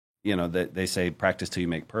that they say practice till you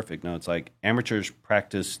make perfect. No, it's like amateurs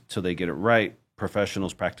practice till they get it right.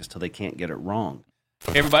 Professionals practice till they can't get it wrong.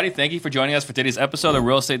 Hey everybody, thank you for joining us for today's episode of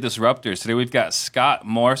Real Estate Disruptors. Today we've got Scott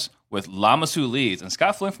Morse with Lamasu Leads, and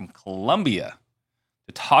Scott flew in from Colombia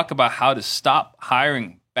to talk about how to stop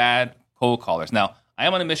hiring bad cold callers. Now, I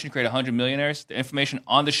am on a mission to create 100 millionaires. The information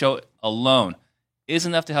on the show alone is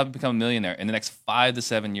enough to help you become a millionaire in the next 5 to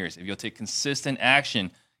 7 years. If you'll take consistent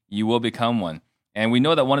action, you will become one. And we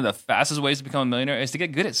know that one of the fastest ways to become a millionaire is to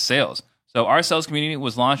get good at sales. So our sales community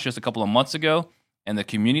was launched just a couple of months ago, and the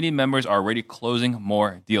community members are already closing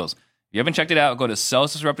more deals. If you haven't checked it out, go to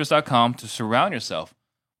salesdisruptors.com to surround yourself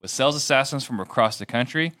with sales assassins from across the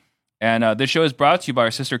country. And this show is brought to you by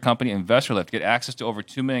our sister company, InvestorLift. Get access to over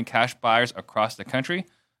 2 million cash buyers across the country.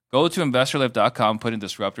 Go to InvestorLift.com, put in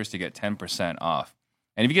Disruptors to get 10% off.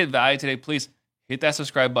 And if you get value today, please hit that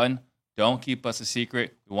subscribe button. Don't keep us a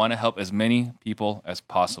secret. We want to help as many people as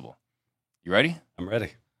possible. You ready? I'm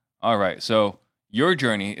ready. All right. So your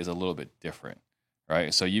journey is a little bit different,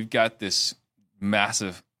 right? So you've got this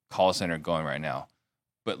massive call center going right now.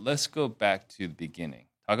 But let's go back to the beginning.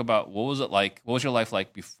 Talk about what was it like? What was your life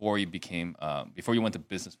like before you before you went to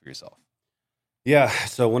business for yourself? Yeah.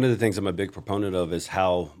 So one of the things I'm a big proponent of is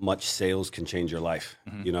how much sales can change your life.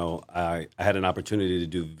 Mm-hmm. I had an opportunity to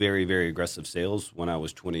do very, very aggressive sales when I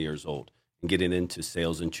was 20 years old, and getting into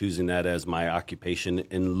sales and choosing that as my occupation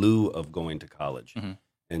in lieu of going to college. Mm-hmm.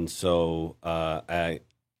 And so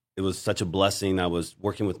it was such a blessing. I was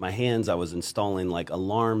working with my hands. I was installing like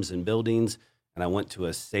alarms in buildings. And I went to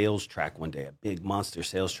a sales track one day, a big monster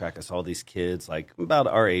sales track. I saw these kids like about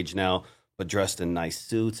our age now, but dressed in nice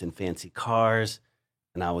suits and fancy cars.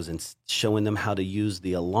 And I was showing them how to use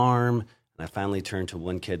the alarm. And I finally turned to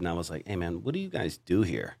one kid and I was like, hey, man, what do you guys do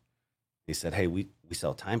here? He said, hey, we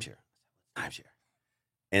sell timeshare. Timeshare.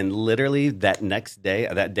 And literally that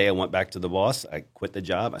day I went back to the boss. I quit the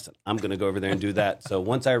job. I said, I'm going to go over there and do that. So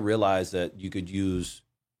once I realized that you could use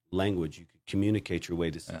language, you could communicate your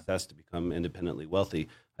way to success to become independently wealthy,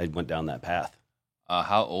 I went down that path.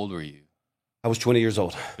 How old were you? I was 20 years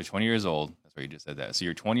old. You're 20 years old. That's where you just said that. So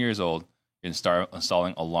you're 20 years old. You start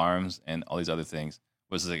installing alarms and all these other things.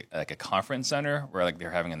 Was it like a conference center where like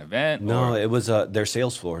they're having an event? No, it was their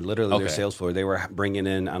sales floor, literally their Okay. sales floor. They were bringing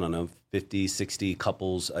in, 50, 60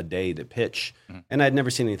 couples a day to pitch. And I'd never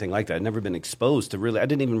seen anything like that. I'd never been exposed to I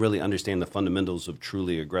didn't even really understand the fundamentals of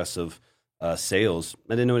truly aggressive sales.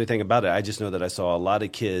 I didn't know anything about it. I just know that I saw a lot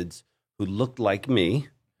of kids who looked like me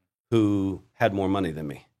who had more money than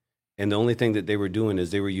me. And the only thing that they were doing is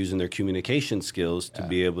they were using their communication skills to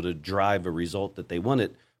be able to drive a result that they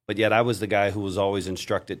wanted. But yet I was the guy who was always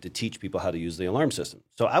instructed to teach people how to use the alarm system.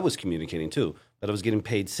 So I was communicating too, but I was getting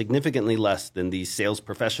paid significantly less than these sales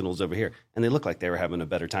professionals over here. And they looked like they were having a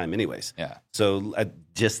better time anyways. Yeah. So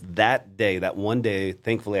just that day, that one day,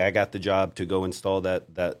 thankfully I got the job to go install that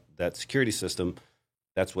security system.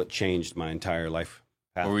 That's what changed my entire life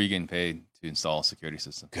path. What were you getting paid to install a security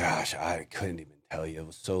system? Gosh, I couldn't even tell you. It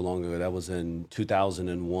was so long ago. That was in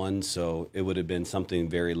 2001, so it would have been something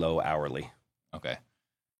very low hourly. Okay.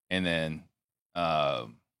 And then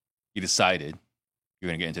you decided you're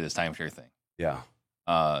going to get into this timeshare thing. Yeah.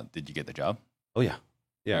 Did you get the job? Oh, yeah.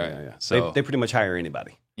 Yeah, All right. yeah. So they pretty much hire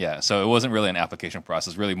anybody. yeah, so it wasn't really an application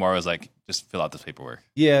process. Really more was like, just fill out this paperwork.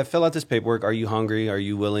 Yeah, fill out this paperwork. Are you hungry? Are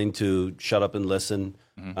you willing to shut up and listen?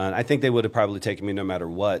 I think they would have probably taken me no matter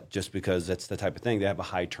what, just because that's the type of thing. They have a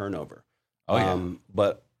high turnover. Oh, yeah.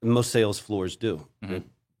 But most sales floors do.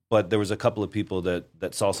 But there was a couple of people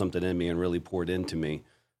that saw something in me and really poured into me,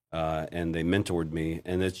 and they mentored me.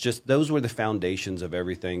 And it's just, those were the foundations of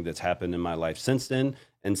everything that's happened in my life since then,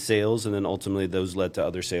 and sales. And then ultimately those led to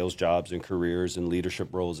other sales jobs and careers and leadership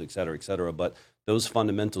roles, et cetera, et cetera. But those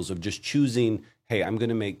fundamentals of just choosing, hey, I'm going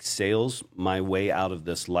to make sales my way out of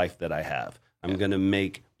this life that I have. I'm going to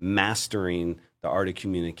make mastering the art of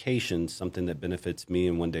communication something that benefits me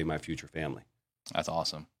and one day my future family. That's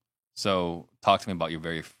awesome. So talk to me about your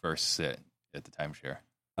very first sit at the timeshare.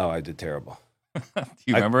 Oh, I did terrible. Do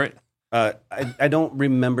you remember it? I don't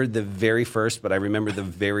remember the very first, but I remember the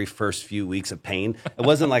very first few weeks of pain. It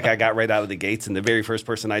wasn't like I got right out of the gates and the very first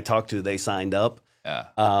person I talked to, they signed up. Yeah.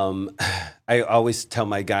 I always tell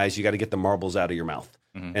my guys, you got to get the marbles out of your mouth.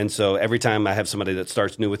 And so every time I have somebody that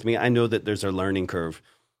starts new with me, I know that there's a learning curve.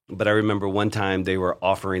 But I remember one time they were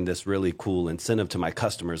offering this really cool incentive to my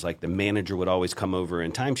customers. Like the manager would always come over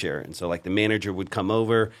in timeshare. And so like the manager would come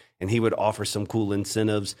over and he would offer some cool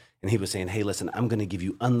incentives. And he was saying, hey, listen, I'm going to give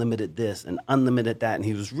you unlimited this and unlimited that. And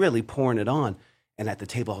he was really pouring it on. And at the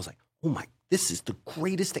table, I was like, oh my, this is the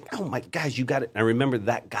greatest thing. Oh my, guys, you got it. And I remember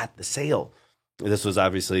that got the sale. This was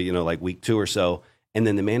obviously, like week 2 or so. And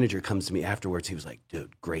then the manager comes to me afterwards. He was like,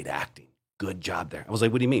 dude, great acting. Good job there. I was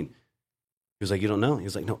like, what do you mean? He was like, you don't know? He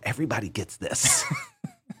was like, no, everybody gets this.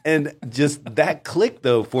 And just that click,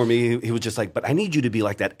 though, for me, he was just like, but I need you to be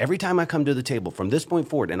like that every time I come to the table from this point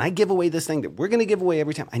forward. And I give away this thing that we're going to give away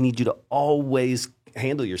every time. I need you to always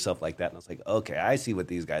handle yourself like that. And I was like, okay, I see what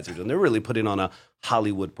these guys are doing. They're really putting on a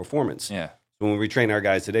Hollywood performance. Yeah. So when we train our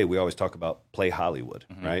guys today, we always talk about play Hollywood,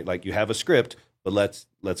 right? Like you have a script, but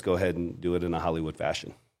let's go ahead and do it in a Hollywood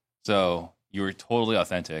fashion. So you were totally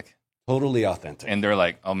authentic. Totally authentic. And they're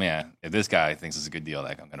like, oh, man, if this guy thinks it's a good deal,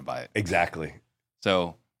 like, I'm going to buy it. Exactly.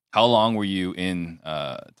 So how long were you in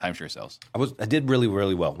timeshare sales? I did really,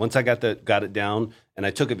 really well. Once I got it down, and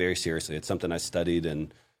I took it very seriously. It's something I studied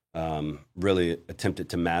and really attempted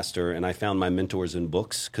to master. And I found my mentors in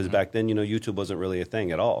books because back then, YouTube wasn't really a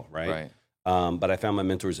thing at all, right? But I found my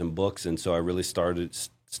mentors in books, and so I really started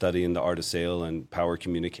studying the art of sale and power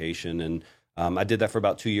communication. And I did that for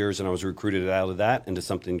about 2 years, and I was recruited out of that into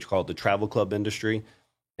something called the travel club industry.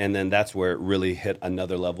 And then that's where it really hit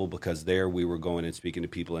another level because there we were going and speaking to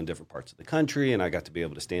people in different parts of the country, and I got to be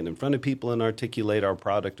able to stand in front of people and articulate our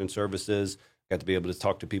product and services. Got to be able to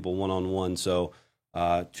talk to people one-on-one. So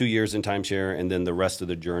 2 years in timeshare, and then the rest of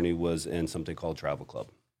the journey was in something called Travel Club.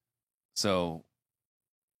 So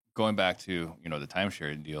going back to the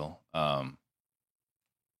timeshare deal,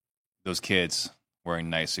 those kids wearing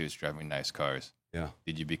nice suits, driving nice cars. Yeah.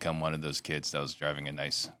 Did you become one of those kids that was wearing a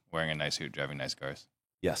nice suit, driving nice cars?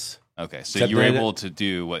 Yes. Okay, so you were able to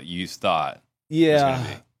do what you thought. Yeah.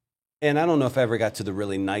 And I don't know if I ever got to the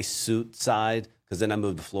really nice suit side because then I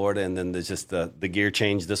moved to Florida and then there's just the gear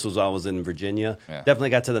change. This was while I was in Virginia. Yeah.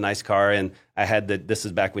 Definitely got to the nice car, and I had this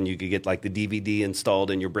is back when you could get like the DVD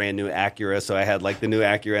installed in your brand new Acura. So I had like the new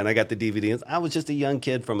Acura and I got the DVD. I was just a young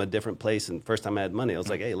kid from a different place, and first time I had money, I was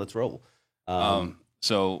like, hey, let's roll.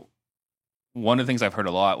 So one of the things I've heard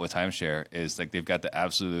a lot with timeshare is like they've got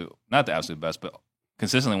not the absolute best, but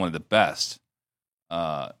consistently one of the best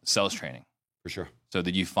sales training. For sure. So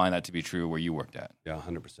did you find that to be true where you worked at? Yeah,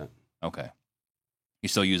 100%. Okay. You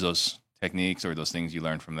still use those techniques or those things you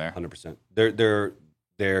learned from there? 100%.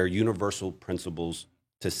 They're universal principles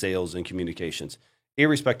to sales and communications,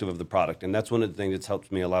 irrespective of the product. And that's one of the things that's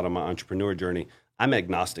helped me a lot on my entrepreneur journey. I'm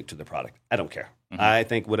agnostic to the product. I don't care. Mm-hmm. I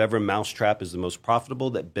think whatever mousetrap is the most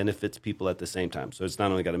profitable that benefits people at the same time. So it's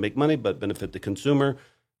not only got to make money, but benefit the consumer,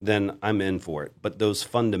 then I'm in for it. But those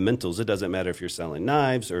fundamentals, it doesn't matter if you're selling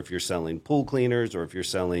knives or if you're selling pool cleaners or if you're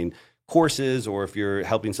selling courses or if you're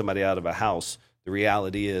helping somebody out of a house. The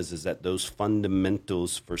reality is that those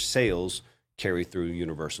fundamentals for sales carry through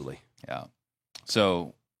universally. Yeah.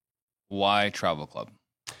 So why Travel Club?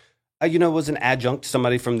 It was an adjunct.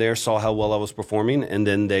 Somebody from there saw how well I was performing, and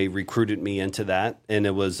then they recruited me into that. And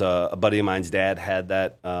it was a buddy of mine's dad had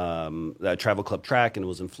that Travel Club track, and it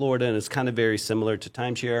was in Florida, and it's kind of very similar to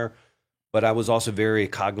timeshare. But I was also very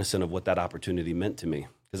cognizant of what that opportunity meant to me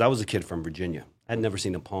because I was a kid from Virginia. I had never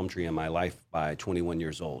seen a palm tree in my life by 21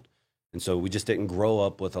 years old. And so we just didn't grow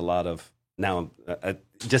up with a lot of, now,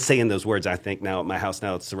 just saying those words, I think now at my house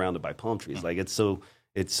now it's surrounded by palm trees. Like it's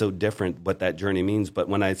so different what that journey means. But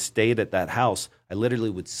when I stayed at that house, I literally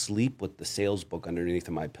would sleep with the sales book underneath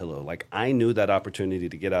of my pillow. Like I knew that opportunity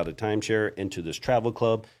to get out of timeshare into this travel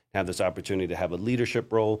club, have this opportunity to have a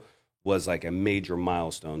leadership role was like a major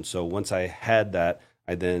milestone. So once I had that,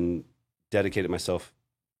 I then dedicated myself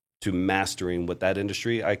to mastering what that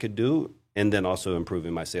industry I could do and then also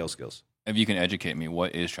improving my sales skills. If you can educate me,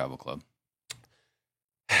 what is Travel Club?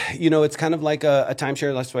 It's kind of like a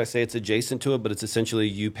timeshare. That's why I say it's adjacent to it, but it's essentially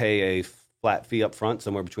you pay a flat fee up front,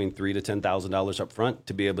 somewhere between $3,000 to $10,000 up front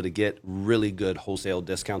to be able to get really good wholesale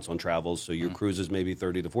discounts on travels. So your cruises maybe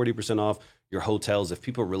 30 to 40% off. Your hotels, if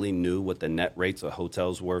people really knew what the net rates of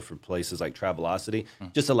hotels were for places like Travelocity,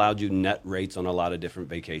 just allowed you net rates on a lot of different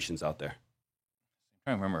vacations out there.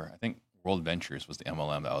 I'm trying to remember. I think World Ventures was the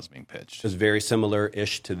MLM that was being pitched. It was very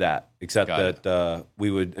similar-ish to that, except that we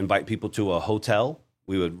would invite people to a hotel.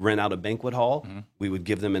 We would rent out a banquet hall. Mm-hmm. We would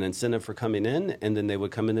give them an incentive for coming in, and then they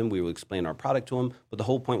would come in and we would explain our product to them. But the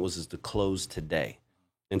whole point was to close today.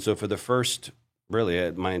 And so for the first,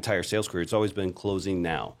 really, my entire sales career, it's always been closing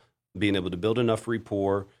now, being able to build enough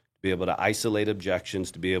rapport, to be able to isolate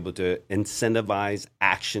objections, to be able to incentivize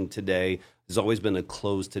action today. There's always been a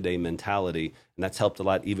close today mentality, and that's helped a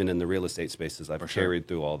lot even in the real estate spaces. I've carried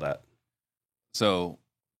through all that. So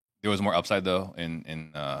there was more upside, though,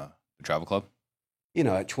 in the Travel Club?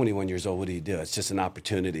 At 21 years old, what do you do? It's just an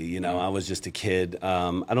opportunity. I was just a kid.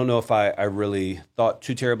 I don't know if I really thought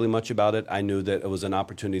too terribly much about it. I knew that it was an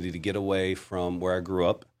opportunity to get away from where I grew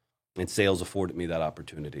up, and sales afforded me that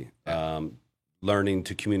opportunity. learning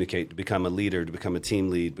to communicate, to become a leader, to become a team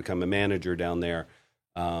lead, become a manager down there.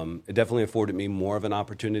 It definitely afforded me more of an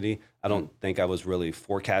opportunity. I don't think I was really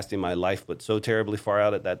forecasting my life, but so terribly far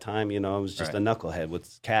out at that time. I was just a knucklehead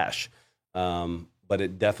with cash. But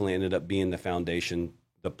it definitely ended up being the foundation,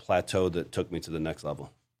 the plateau that took me to the next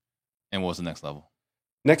level. And what was the next level?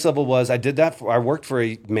 Next level was I worked for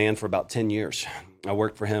a man for about 10 years. I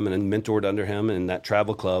worked for him and mentored under him in that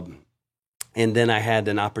travel club. And then I had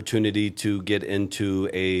an opportunity to get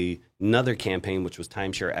into another campaign, which was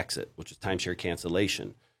timeshare exit, which was timeshare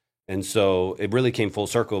cancellation. And so it really came full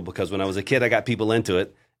circle because when I was a kid, I got people into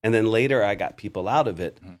it. And then later I got people out of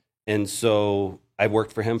it. Mm-hmm. And so I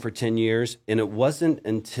worked for him for 10 years. And it wasn't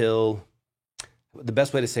until, the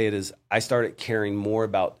best way to say it is, I started caring more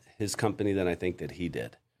about his company than I think that he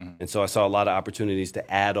did. Mm-hmm. And so I saw a lot of opportunities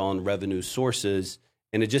to add on revenue sources,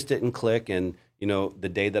 and it just didn't click. And the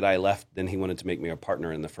day that I left, then he wanted to make me a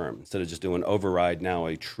partner in the firm. Instead of just doing override, now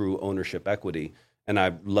a true ownership equity. And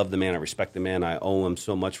I love the man. I respect the man. I owe him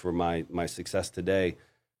so much for my success today.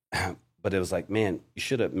 But it was like, man, you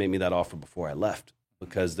should have made me that offer before I left,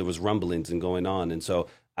 because there was rumblings and going on. And so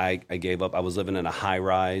I gave up. I was living in a high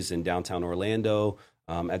rise in downtown Orlando.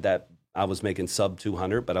 At that, I was making sub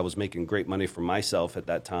 200, but I was making great money for myself at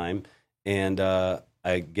that time. And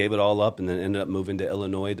I gave it all up and then ended up moving to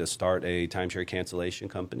Illinois to start a timeshare cancellation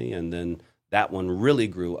company. And then that one really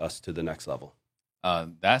grew us to the next level.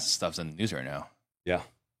 That stuff's in the news right now. Yeah.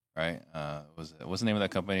 Right? What's the name of that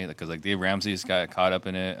company? Because Dave Ramsey's got caught up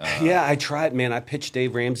in it. Yeah, I tried, man. I pitched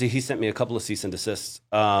Dave Ramsey. He sent me a couple of cease and desists.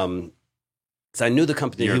 So I knew the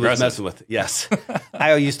company he was messing with. Yes.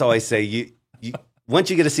 I used to always say, you once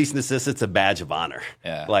you get a cease and desist, it's a badge of honor.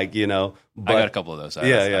 Yeah. But, I got a couple of those.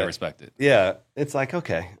 I respect it. Yeah. It's like,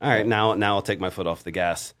 okay, all right, now I'll take my foot off the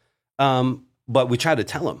gas. But we tried to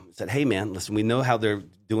tell him, said, hey, man, listen, we know how they're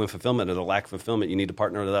doing fulfillment or the lack of fulfillment. You need to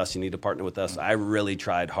partner with us. You need to partner with us. Mm-hmm. I really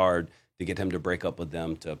tried hard to get him to break up with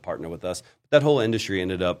them, to partner with us. But that whole industry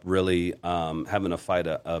ended up really having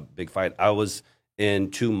a big fight. I was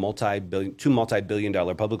in two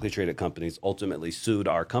multi-billion-dollar publicly traded companies, ultimately sued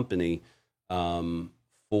our company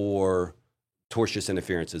for tortious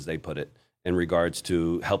interferences, they put it, in regards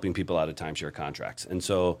to helping people out of timeshare contracts. And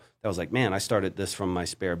so that was like, man, I started this from my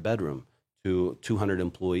spare bedroom to 200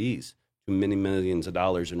 employees, to many millions of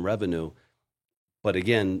dollars in revenue. But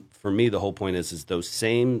again, for me, the whole point is those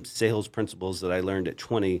same sales principles that I learned at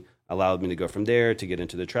 20 allowed me to go from there to get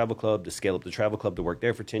into the travel club, to scale up the travel club, to work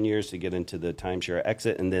there for 10 years, to get into the timeshare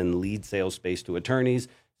exit, and then lead sales space to attorneys,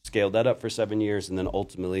 scaled that up for 7 years, and then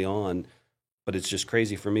ultimately on. But it's just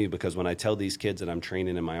crazy for me because when I tell these kids that I'm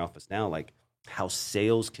training in my office now, like how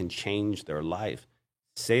sales can change their life.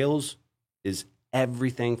 Sales is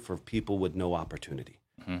everything for people with no opportunity.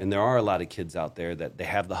 Mm-hmm. And there are a lot of kids out there that they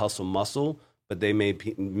have the hustle muscle, but they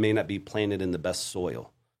may not be planted in the best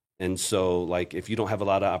soil. And so like if you don't have a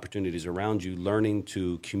lot of opportunities around you, learning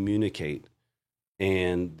to communicate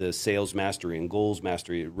and the sales mastery and goals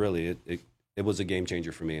mastery, it was a game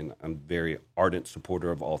changer for me. And I'm a very ardent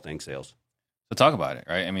supporter of all things sales. So talk about it,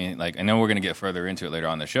 right? I mean, I know we're going to get further into it later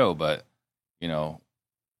on the show, but,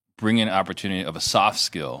 bringing an opportunity of a soft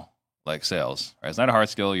skill like sales, right? It's not a hard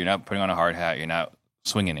skill. You're not putting on a hard hat. You're not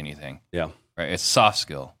swinging anything. Yeah. Right? It's a soft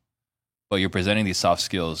skill. But you're presenting these soft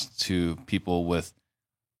skills to people with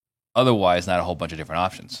otherwise not a whole bunch of different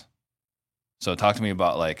options. So talk to me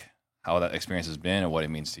about how that experience has been and what it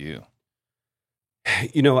means to you.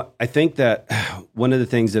 I think that one of the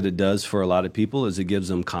things that it does for a lot of people is it gives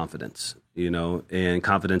them confidence, and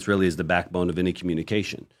confidence really is the backbone of any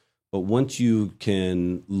communication. But once you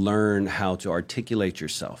can learn how to articulate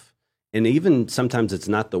yourself, and even sometimes it's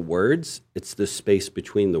not the words, it's the space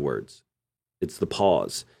between the words. It's the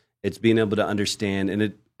pause. It's being able to understand.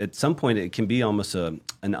 And at some point, it can be almost an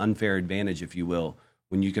unfair advantage, if you will,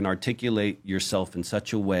 when you can articulate yourself in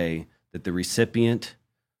such a way that the recipient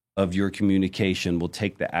of your communication will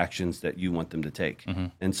take the actions that you want them to take. Mm-hmm.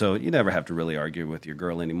 And so you never have to really argue with your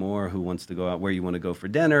girl anymore who wants to go out where you want to go for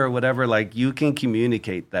dinner or whatever. You can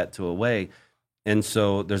communicate that to a way. And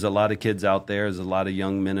so there's a lot of kids out there, there's a lot of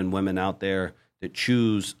young men and women out there that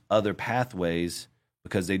choose other pathways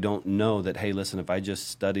because they don't know that, hey, listen, if I just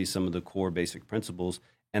study some of the core basic principles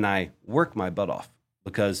and I work my butt off,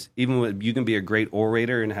 because even when you can be a great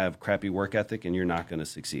orator and have crappy work ethic and you're not going to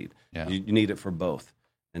succeed. Yeah. You need it for both.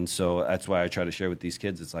 And so that's why I try to share with these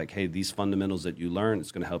kids. It's like, hey, these fundamentals that you learn,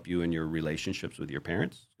 it's going to help you in your relationships with your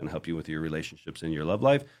parents. It's going to help you with your relationships in your love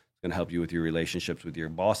life. It's going to help you with your relationships with your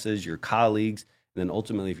bosses, your colleagues. And then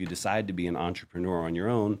ultimately, if you decide to be an entrepreneur on your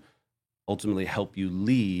own, ultimately help you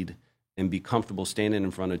lead and be comfortable standing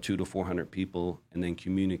in front of 200 to 400 people and then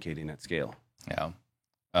communicating at scale. Yeah.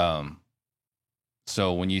 Um,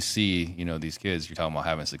 so when you see, these kids, you're talking about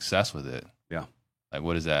having success with it. Yeah. Like,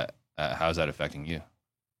 what is that? How's that affecting you?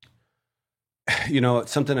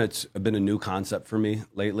 It's something that's been a new concept for me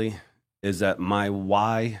lately is that my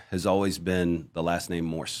why has always been the last name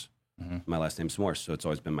Morse. Mm-hmm. My last name's Morse. So it's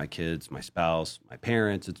always been my kids, my spouse, my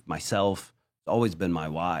parents, it's myself. It's always been my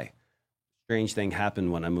why. Strange thing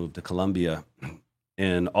happened when I moved to Colombia.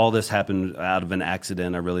 And all this happened out of an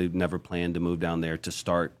accident. I really never planned to move down there to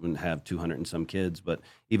start and have 200 and some kids. But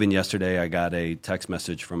even yesterday, I got a text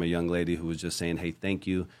message from a young lady who was just saying, hey, thank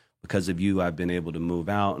you. Because of you, I've been able to move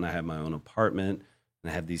out and I have my own apartment.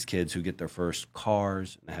 And I have these kids who get their first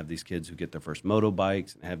cars. And I have these kids who get their first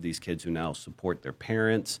motorbikes. And I have these kids who now support their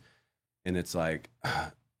parents. And it's like,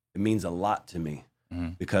 it means a lot to me. Mm-hmm.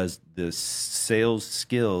 Because the sales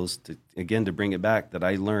skills, to bring it back, that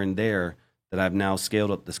I learned there, that I've now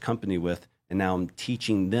scaled up this company with, and now I'm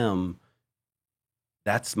teaching them.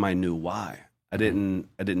 That's my new why. I didn't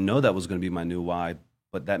know that was going to be my new why,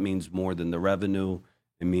 but that means more than the revenue.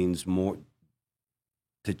 It means more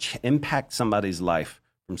to impact somebody's life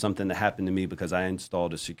from something that happened to me because I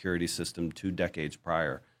installed a security system 2 decades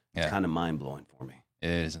prior. It's kind of mind blowing for me. It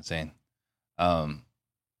is insane. All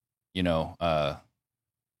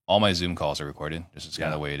my Zoom calls are recorded. This is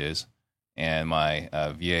kind of the way it is. And my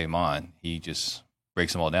VA Mon, he just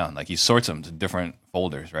breaks them all down. Like he sorts them to different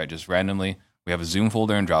folders, right? Just randomly. We have a Zoom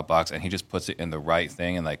folder in Dropbox, and he just puts it in the right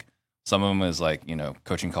thing. And like some of them is like,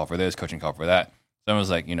 coaching call for this, coaching call for that. Some was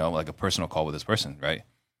like, like a personal call with this person, right?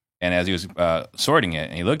 And as he was sorting it,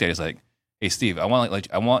 and he looked at it, he's like, "Hey, Steve, I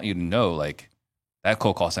want you to know, like, that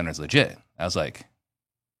cold call center is legit." I was like,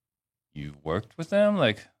 "You worked with them?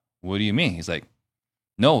 Like, what do you mean?" He's like,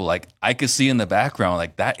 "No, like I could see in the background,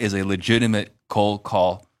 like that is a legitimate cold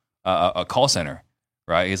call, a call center,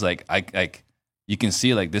 right?" He's like, you can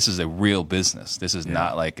see like this is a real business. This is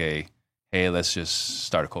not like a, hey, let's just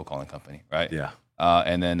start a cold calling company, right? Yeah.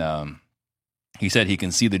 And then he said he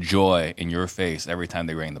can see the joy in your face every time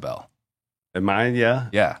they ring the bell. In mine, yeah,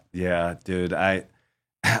 yeah, dude. I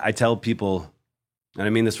tell people, and I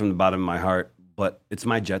mean this from the bottom of my heart, but it's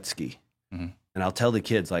my jet ski. Mm-hmm. And I'll tell the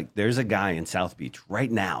kids, like, there's a guy in South Beach right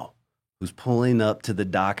now who's pulling up to the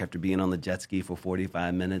dock after being on the jet ski for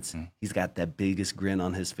 45 minutes. Mm. He's got that biggest grin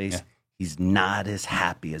on his face. Yeah. He's not as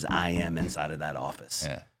happy as I am inside of that office.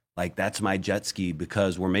 Yeah. Like, that's my jet ski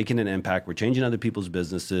because we're making an impact. We're changing other people's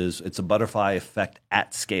businesses. It's a butterfly effect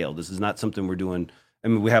at scale. This is not something we're doing. I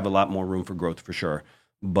mean, we have a lot more room for growth for sure,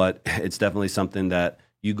 but it's definitely something that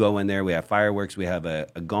you go in there. We have fireworks. We have a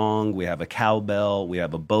gong. We have a cowbell. We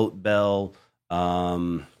have a boat bell.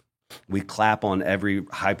 We clap on every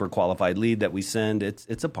hyper qualified lead that we send.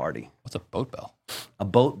 It's a party. What's a boat bell? A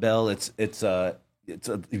boat bell. It's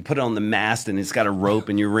you put it on the mast and it's got a rope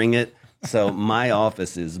and you ring it. So my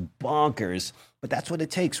office is bonkers, but that's what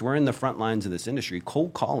it takes. We're in the front lines of this industry.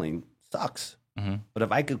 Cold calling sucks. Mm-hmm. But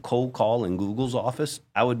if I could cold call in Google's office,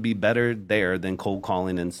 I would be better there than cold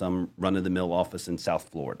calling in some run-of-the-mill office in South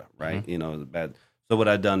Florida, right? Mm-hmm. So what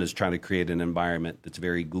I've done is trying to create an environment that's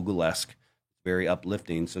very Google-esque, very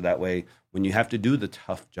uplifting, so that way when you have to do the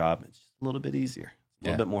tough job, it's just a little bit easier, a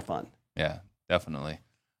little bit more fun. Yeah, definitely.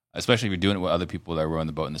 Especially if you're doing it with other people that are rowing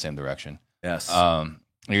the boat in the same direction. Yes.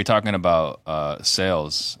 You're talking about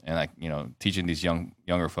sales and like teaching these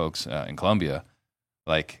younger folks in Colombia.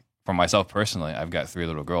 Like for myself personally, I've got 3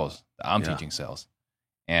 little girls that I'm teaching sales,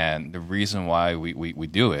 and the reason why we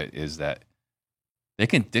do it is that they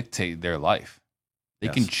can dictate their life. They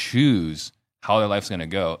can choose how their life's going to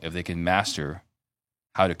go if they can master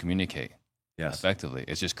how to communicate effectively.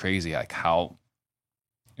 It's just crazy like how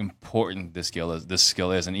important this skill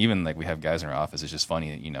is. And even like we have guys in our office. It's just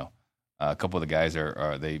funny that a couple of the guys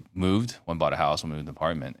are they moved. One bought a house, one moved an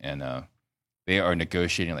apartment, and they are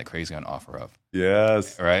negotiating like crazy on OfferUp.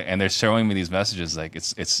 Yes. Right. And they're showing me these messages. Like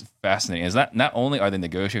it's fascinating. It's not only are they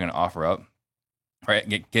negotiating on OfferUp, right,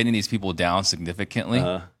 getting these people down significantly,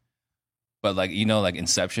 but like like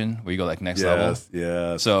Inception, where you go like next level.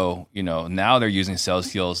 Yeah. So now they're using sales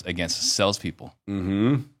skills against salespeople.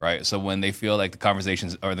 Mm-hmm. Right. So when they feel like the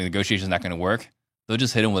conversations or the negotiation is not going to work, they'll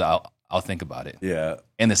just hit them with I'll think about it. Yeah.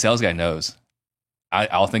 And the sales guy knows.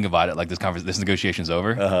 I'll think about it. Like this negotiation's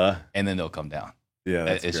over, and then they'll come down. Yeah,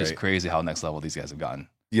 it's great. Just crazy how next level these guys have gotten.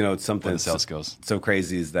 It's something. The sales skills. So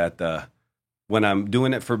crazy is that when I'm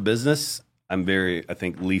doing it for business, I'm very, I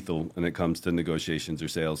think, lethal when it comes to negotiations or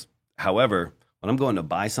sales. However, when I'm going to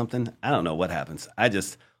buy something, I don't know what happens. I'm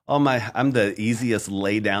the easiest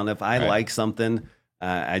lay down. If I like something,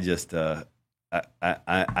 I just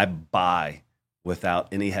I buy without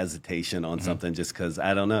any hesitation on something just because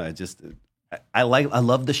I don't know. I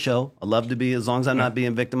love the show. I love to be, as long as I'm not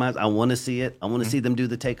being victimized, I want to see it. I want to see them do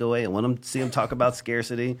the takeaway. I want to see them talk about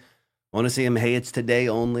scarcity. I want to see them, hey, it's today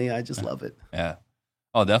only. I just love it. Yeah.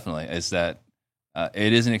 Oh, definitely. It's that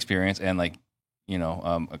it is an experience. And like,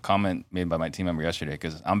 a comment made by my team member yesterday,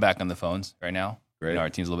 because I'm back on the phones right now. Right. Our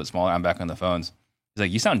team's a little bit smaller. I'm back on the phones. He's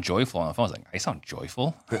like, you sound joyful on the phone. I was like, I sound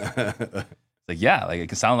joyful? It's like, yeah, like it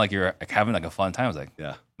can sound like you're like, having like a fun time. I was like,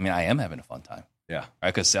 Yeah. I mean, I am having a fun time. Yeah.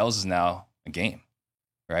 Right. Because sales is now a game.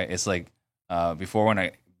 Right. It's like before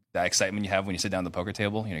that excitement you have when you sit down at the poker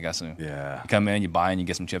table, you got some, Yeah. you come in, you buy, and you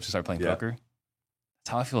get some chips, you start playing Yeah. poker.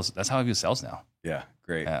 That's how I feel. That's how I view sales now. Yeah.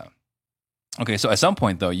 Great. Yeah. Okay. So at some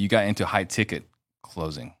point though, you got into high ticket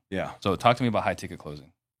closing. Yeah. So talk to me about high ticket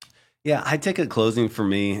closing. Yeah, high ticket closing for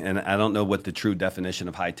me, and I don't know what the true definition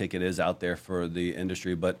of high ticket is out there for the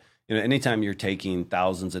industry, but anytime you're taking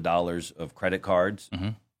thousands of dollars of credit cards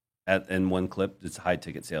in one clip, it's high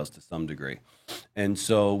ticket sales to some degree. And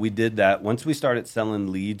so we did that once we started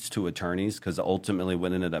selling leads to attorneys, because ultimately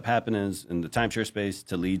what ended up happening is in the timeshare space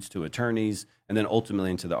to leads to attorneys, and then ultimately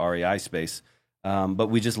into the REI space. But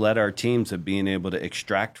we just led our teams of being able to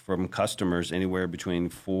extract from customers anywhere between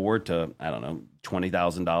 $4,000 to, I don't know,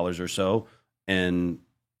 $20,000 or so. And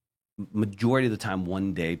majority of the time,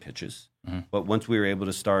 1 day pitches. But once we were able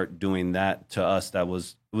to start doing that, to us,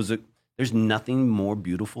 there's nothing more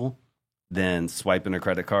beautiful than swiping a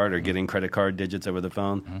credit card or getting credit card digits over the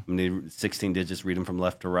phone. I mean, 16 digits, read them from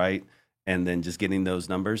left to right, and then just getting those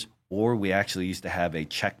numbers. Or we actually used to have a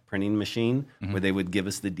check printing machine where they would give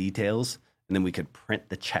us the details, and then we could print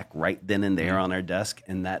the check right then and there on our desk.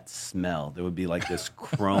 And that smell, there would be like this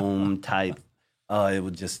chrome type. It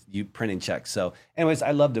would just, you printing checks. So anyways,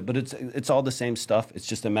 I loved it, but it's all the same stuff. It's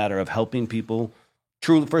just a matter of helping people.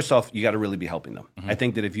 Truly, first off, you got to really be helping them. I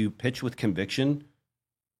think that if you pitch with conviction,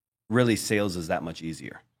 really sales is that much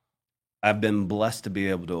easier. I've been blessed to be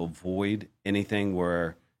able to avoid anything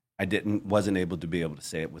where I wasn't able to be able to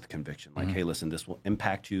say it with conviction. Like, hey, listen, this will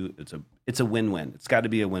impact you. It's a win-win. It's got to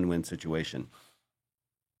be a win-win situation.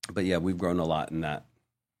 But yeah, we've grown a lot in that.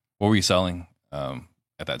 What were you selling at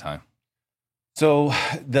that time? So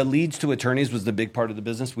the leads to attorneys was the big part of the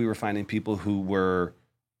business. We were finding people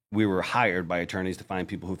we were hired by attorneys to find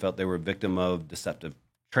people who felt they were a victim of deceptive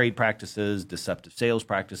trade practices, deceptive sales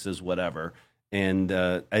practices, whatever. And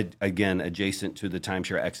again, adjacent to the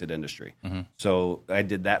timeshare exit industry. So I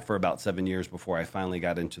did that for about 7 years before I finally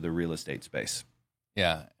got into the real estate space.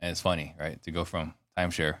 Yeah, and it's funny, right? To go from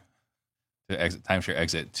timeshare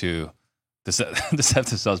exit to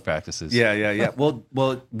deceptive sales practices. Yeah.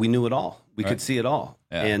 Well, we knew it all. We could see it all.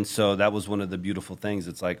 Yeah. And so that was one of the beautiful things.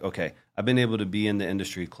 It's like, okay, I've been able to be in the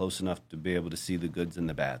industry close enough to be able to see the goods and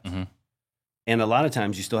the bads. And a lot of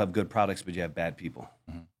times you still have good products, but you have bad people.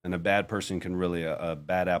 And a bad person a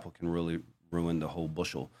bad apple can really ruin the whole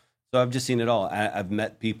bushel. So I've just seen it all. I've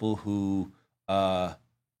met people who I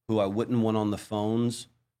wouldn't want on the phones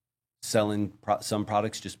selling some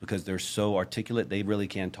products just because they're so articulate. They really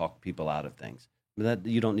can talk people out of things. But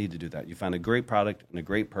you don't need to do that. You find a great product and a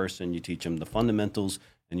great person, you teach them the fundamentals,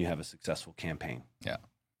 and you have a successful campaign. Yeah.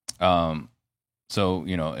 So,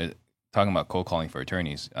 talking about cold calling for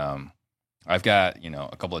attorneys, I've got,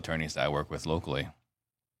 a couple of attorneys that I work with locally.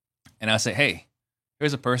 And I say, hey,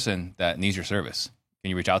 here's a person that needs your service. Can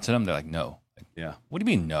you reach out to them? They're like, no. Like, Yeah. What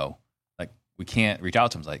do you mean, no? Like, we can't reach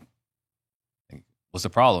out to them. It's like, what's the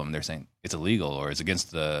problem? They're saying it's illegal or it's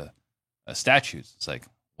against the statutes. It's like,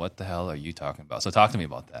 what the hell are you talking about? So talk to me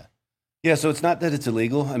about that. Yeah, so it's not that it's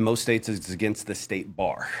illegal. In most states, it's against the state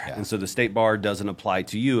bar. Yeah. And so the state bar doesn't apply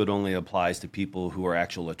to you. It only applies to people who are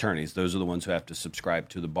actual attorneys. Those are the ones who have to subscribe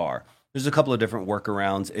to the bar. There's a couple of different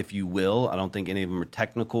workarounds, if you will. I don't think any of them are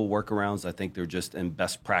technical workarounds. I think they're just in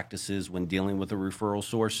best practices when dealing with a referral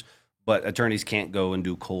source. But attorneys can't go and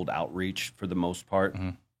do cold outreach for the most part.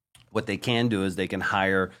 What they can do is they can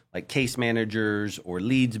hire like case managers or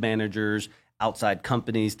leads managers, outside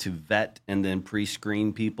companies to vet and then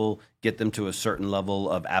pre-screen people, get them to a certain level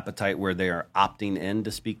of appetite where they are opting in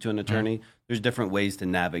to speak to an attorney. There's different ways to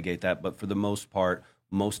navigate that. But for the most part,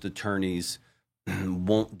 most attorneys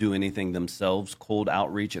won't do anything themselves. Cold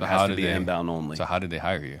outreach, it has to be inbound only. So how did they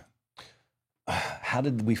hire you? How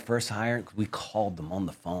did we first hire? We called them on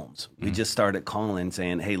the phones. We just started calling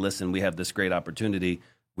saying, hey, listen, we have this great opportunity.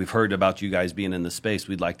 We've heard about you guys being in the space.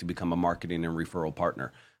 We'd like to become a marketing and referral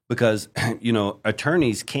partner. Because,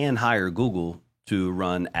 attorneys can hire Google to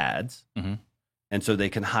run ads. And so they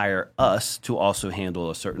can hire us to also handle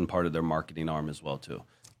a certain part of their marketing arm as well, too.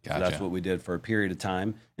 Gotcha. So that's what we did for a period of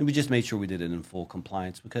time. And we just made sure we did it in full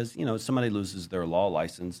compliance because, if somebody loses their law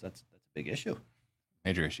license, that's a big issue.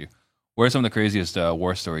 Major issue. What are some of the craziest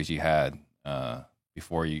war stories you had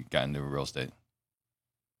before you got into real estate?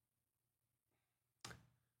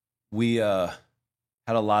 We had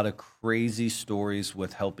a lot of crazy stories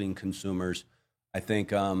with helping consumers. I think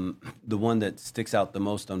the one that sticks out the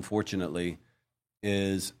most, unfortunately,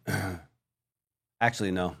 is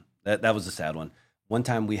actually no, that was a sad one. One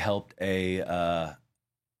time we helped the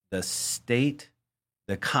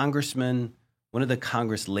congressman, one of the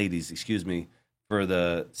Congress ladies, excuse me, for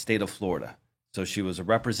the state of Florida. So she was a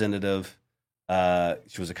representative.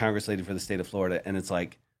 She was a Congress lady for the state of Florida, and it's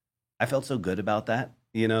like I felt so good about that.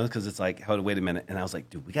 Because it's like, hold on, wait a minute. And I was like,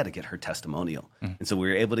 dude, we got to get her testimonial. And so we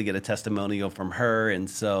were able to get a testimonial from her. And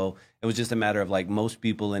so it was just a matter of like most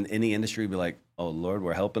people in any industry be like, oh, Lord,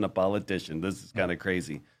 we're helping a politician. This is kind of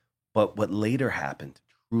crazy. But what later happened,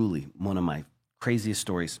 truly one of my craziest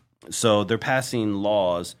stories. So they're passing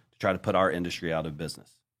laws to try to put our industry out of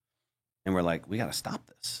business. And we're like, we got to stop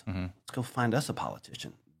this. Let's go find us a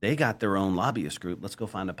politician. They got their own lobbyist group. Let's go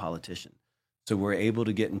find a politician. So we're able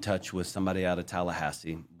to get in touch with somebody out of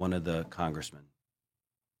Tallahassee, one of the congressmen.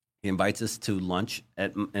 He invites us to lunch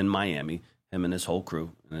in Miami, him and his whole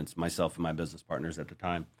crew, and it's myself and my business partners at the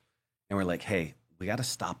time. And we're like, hey, we got to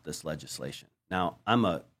stop this legislation. Now, I'm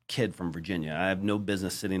a kid from Virginia. I have no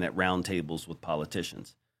business sitting at round tables with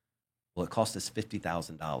politicians. Well, it cost us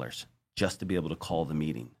 $50,000 just to be able to call the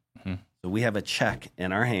meeting. So we have a check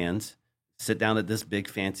in our hands, sit down at this big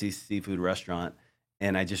fancy seafood restaurant.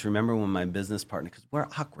 And I just remember when my business partner, because we're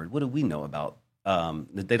awkward. What do we know about?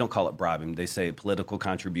 They don't call it bribing. They say political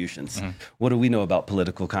contributions. What do we know about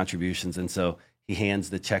political contributions? And so he hands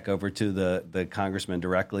the check over to the congressman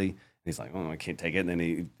directly. And he's like, oh, I can't take it. And then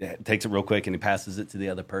he takes it real quick and he passes it to the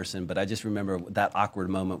other person. But I just remember that awkward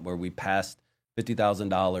moment where we passed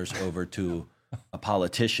 $50,000 over to a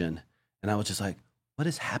politician. And I was just like, what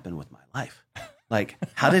has happened with my life? Like,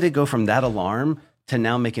 how did it go from that alarm to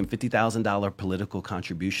now making $50,000 political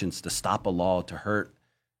contributions to stop a law to hurt?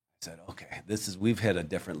 I said, okay, we've hit a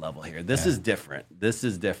different level here. This is different. This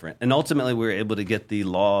is different. And ultimately, we were able to get the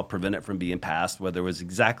law, prevent it from being passed, whether it was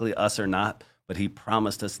exactly us or not. But he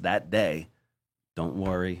promised us that day, don't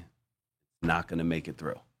worry, not going to make it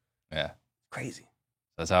through. Yeah. Crazy.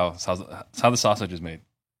 That's how the sausage is made.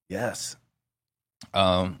 Yes.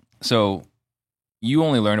 So you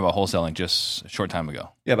only learned about wholesaling just a short time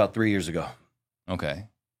ago. Yeah, about 3 years ago. Okay.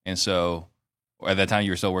 And so at that time,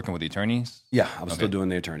 you were still working with the attorneys? Yeah, I was still doing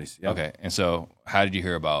the attorneys. Yep. Okay. And so how did you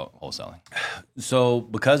hear about wholesaling? So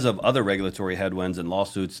because of other regulatory headwinds and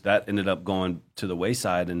lawsuits, that ended up going to the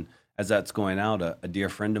wayside. And as that's going out, a dear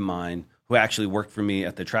friend of mine who actually worked for me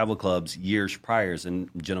at the travel clubs years prior, is a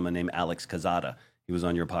gentleman named Alex Cazada. He was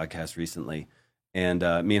on your podcast recently. And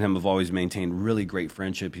me and him have always maintained really great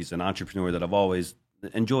friendship. He's an entrepreneur that I've always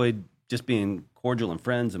enjoyed just being cordial and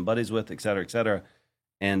friends and buddies with, et cetera, et cetera.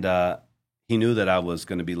 And he knew that I was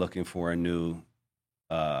going to be looking for a new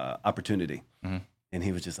opportunity. And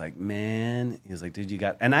he was just like, man, he was like, dude, you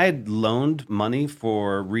got, and I had loaned money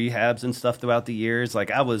for rehabs and stuff throughout the years.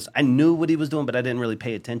 Like I knew what he was doing, but I didn't really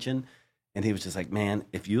pay attention. And he was just like, man,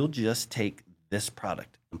 if you'll just take this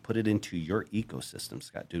product and put it into your ecosystem,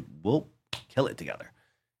 Scott, dude, we'll kill it together.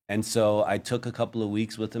 And so I took a couple of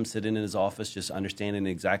weeks with him, sitting in his office, just understanding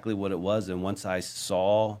exactly what it was. And once I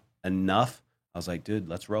saw enough, I was like, dude,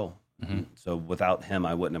 let's roll. So without him,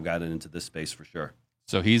 I wouldn't have gotten into this space for sure.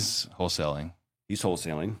 So he's wholesaling. He's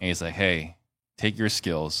wholesaling. And he's like, hey, take your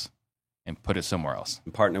skills and put it somewhere else.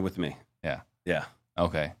 And partner with me. Yeah. Yeah.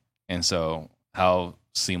 Okay. And so how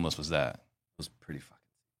seamless was that? It was pretty fucking,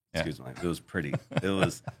 excuse me. It was pretty. It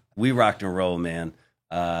was, we rocked and rolled, man.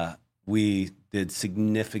 We did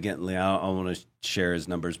significantly, I don't want to share his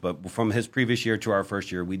numbers, but from his previous year to our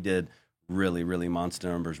first year, we did really, really monster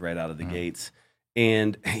numbers right out of the gates.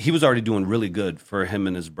 And he was already doing really good for him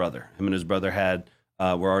and his brother. Him and his brother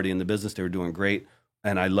were already in the business. They were doing great.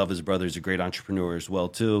 And I love his brother. He's a great entrepreneur as well,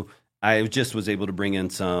 too. I just was able to bring in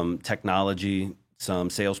some technology, some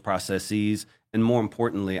sales processes, and more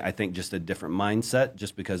importantly, I think just a different mindset,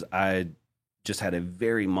 just because I just had a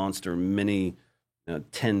very monster mini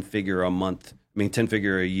 10-figure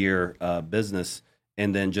a year business.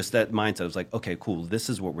 And then just that mindset, I was like, okay, cool. This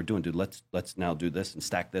is what we're doing, dude. Let's now do this and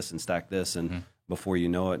stack this and stack this. And before you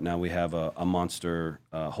know it, now we have a monster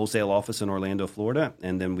wholesale office in Orlando, Florida.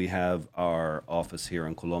 And then we have our office here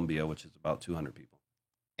in Colombia, which is about 200 people.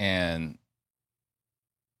 And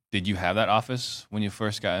did you have that office when you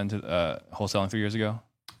first got into wholesaling 3 years ago?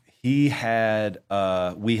 He had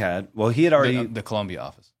already the Colombia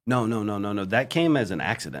office. No. That came as an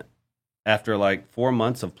accident. After like 4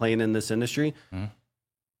 months of playing in this industry,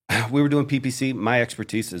 we were doing PPC. My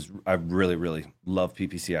expertise is I really, really love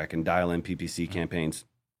PPC. I can dial in PPC campaigns.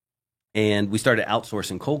 And we started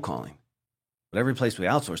outsourcing cold calling. But every place we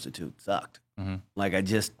outsourced it to sucked. Like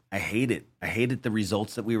I hate it. I hated the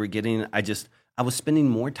results that we were getting. I was spending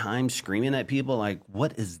more time screaming at people like,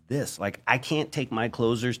 what is this? Like, I can't take my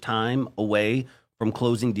closers' time away from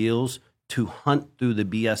closing deals to hunt through the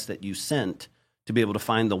BS that you sent to be able to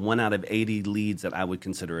find the 1 out of 80 leads that I would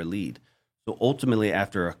consider a lead. So ultimately,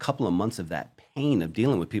 after a couple of months of that pain of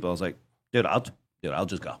dealing with people, I was like, I'll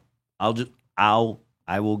just go.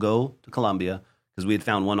 I will go to Colombia, because we had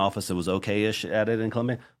found one office that was okay-ish at it in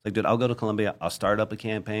Colombia. Like, dude, I'll go to Colombia. I'll start up a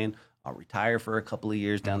campaign. I'll retire for a couple of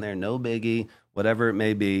years down there. No biggie, whatever it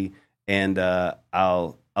may be. And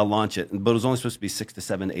I'll launch it. But it was only supposed to be 6 to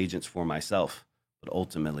 7 agents for myself. But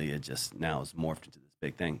ultimately, it just now is morphed into this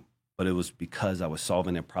big thing. But it was because I was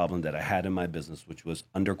solving a problem that I had in my business, which was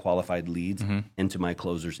underqualified leads into my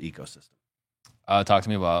closers ecosystem. Talk to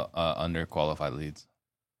me about underqualified leads.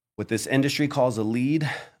 What this industry calls a lead,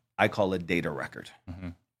 I call a data record.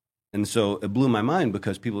 And so it blew my mind,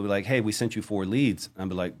 because people would be like, hey, we sent you 4 leads. I'd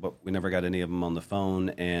be like, but we never got any of them on the phone,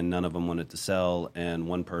 and none of them wanted to sell. And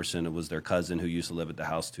one person, it was their cousin who used to live at the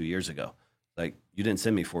house 2 years ago. Like, you didn't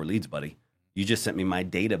send me 4 leads, buddy. You just sent me my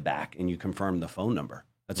data back, and you confirmed the phone number.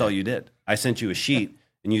 That's all you did. I sent you a sheet,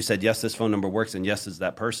 and you said, yes, this phone number works, and yes, it's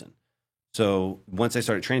that person. So once I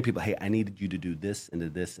started training people, hey, I needed you to do this and to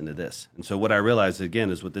this and to this. And so what I realized, again,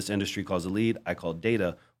 is what this industry calls a lead, I call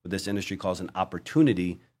data. What this industry calls an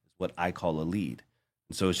opportunity is what I call a lead.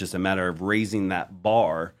 And so it's just a matter of raising that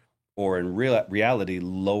bar, or in reality,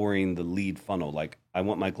 lowering the lead funnel. Like, I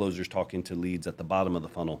want my closers talking to leads at the bottom of the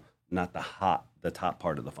funnel, not the top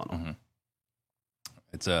part of the funnel.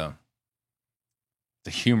 It's a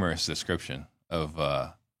humorous description of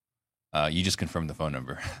you just confirmed the phone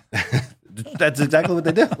number. That's exactly what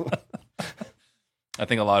they do. I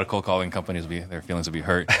think a lot of cold calling companies, their feelings would be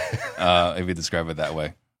hurt if you describe it that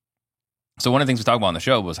way. So one of the things we talked about on the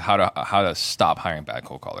show was how to stop hiring bad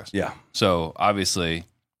cold callers. Yeah. So obviously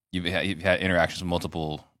you've had interactions with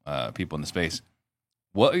multiple people in the space.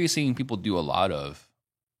 What are you seeing people do a lot of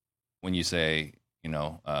when you say,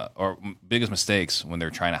 or biggest mistakes when they're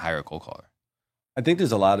trying to hire a cold caller? I think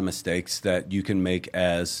there's a lot of mistakes that you can make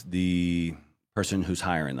as the person who's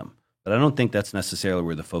hiring them. But I don't think that's necessarily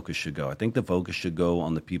where the focus should go. I think the focus should go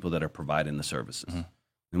on the people that are providing the services.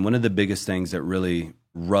 And one of the biggest things that really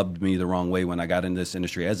rubbed me the wrong way when I got into this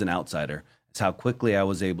industry as an outsider is how quickly I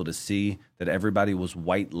was able to see that everybody was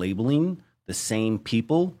white labeling the same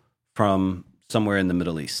people from somewhere in the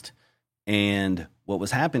Middle East. And what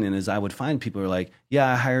was happening is I would find people who are like,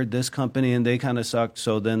 yeah, I hired this company and they kind of sucked.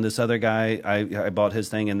 So then this other guy, I bought his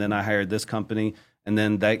thing, and then I hired this company, and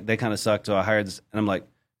then they kind of sucked. So I hired this. And I'm like,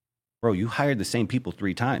 bro, you hired the same people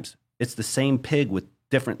 3 times. It's the same pig with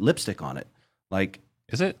different lipstick on it. Like,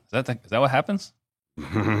 is it? Is that what happens?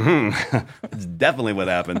 It's definitely what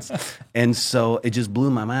happens. And so it just blew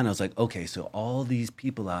my mind. I was like, okay, so all these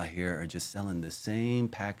people out here are just selling the same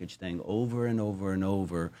package thing over and over and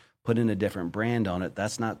over, putting a different brand on it.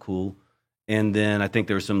 That's not cool. And then I think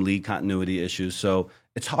there were some lead continuity issues. So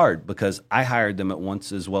it's hard, because I hired them at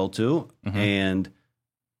once as well too. And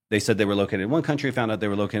they said they were located in one country, found out they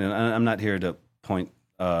were located in, I'm not here to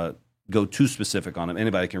go too specific on them.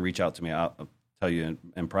 Anybody can reach out to me. I'll tell you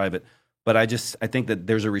in private. But I think that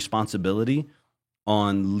there's a responsibility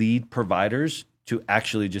on lead providers to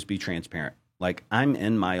actually just be transparent. Like, I'm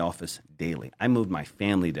in my office daily. I moved my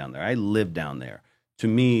family down there. I live down there. To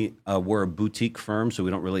me, we're a boutique firm, so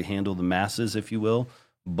we don't really handle the masses, if you will.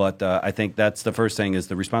 But I think that's the first thing, is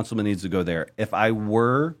the responsibility needs to go there. If I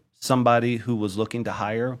were somebody who was looking to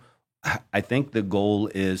hire, I think the goal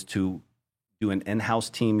is to do an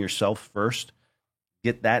in-house team yourself first.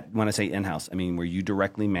 Get that, when I say in-house, I mean where you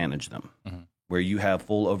directly manage them, where you have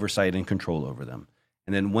full oversight and control over them.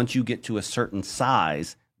 And then once you get to a certain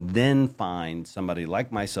size, then find somebody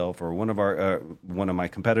like myself or one of my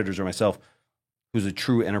competitors or myself who's a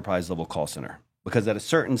true enterprise level call center. Because at a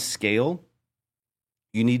certain scale,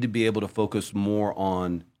 you need to be able to focus more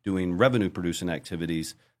on doing revenue producing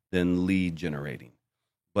activities than lead generating.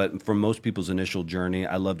 But for most people's initial journey,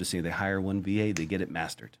 I love to see they hire one VA, they get it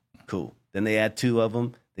mastered. Cool. Then they add 2 of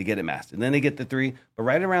them, they get it mastered. And then they get the 3. But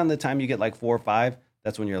right around the time you get like 4 or 5,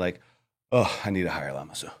 that's when you're like, oh, I need to hire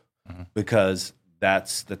Lamasu. Because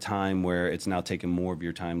that's the time where it's now taking more of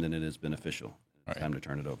your time than it is beneficial. It's time to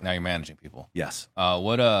turn it over. Now you're managing people. Yes.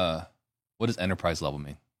 What does enterprise level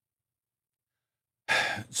mean?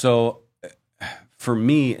 So for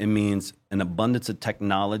me, it means an abundance of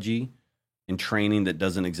technology and training that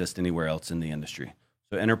doesn't exist anywhere else in the industry.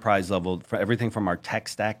 So enterprise level, for everything from our tech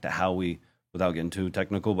stack to how we without getting too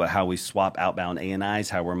technical, but how we swap outbound ANIs,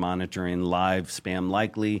 how we're monitoring live spam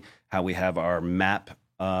likely, how we have our map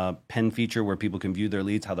pen feature where people can view their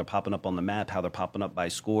leads, how they're popping up on the map, how they're popping up by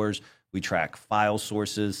scores. We track file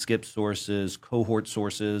sources, skip sources, cohort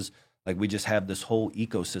sources. Like we just have this whole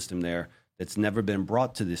ecosystem there that's never been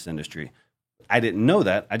brought to this industry. I didn't know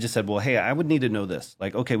that. I just said, well, hey, I would need to know this.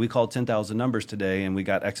 Like, okay, we called 10,000 numbers today and we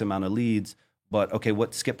got X amount of leads. But okay,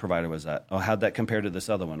 what skip provider was that? Oh, how'd that compare to this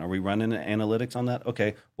other one? Are we running analytics on that?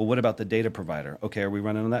 Okay, well, what about the data provider? Okay, are we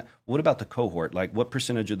running on that? What about the cohort? Like, what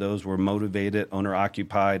percentage of those were motivated, owner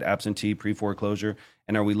occupied, absentee, pre-foreclosure?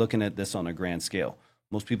 And are we looking at this on a grand scale?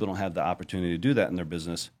 Most people don't have the opportunity to do that in their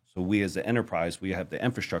business. So we as the enterprise, we have the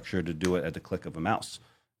infrastructure to do it at the click of a mouse.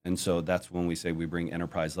 And so that's when we say we bring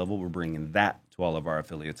enterprise level, we're bringing that to all of our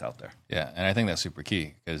affiliates out there. Yeah, and I think that's super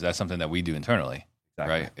key because that's something that we do internally.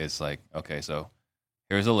 Exactly. Right? It's like, okay, so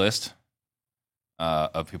here's a list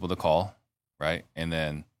of people to call, right? And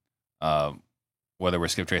then whether we're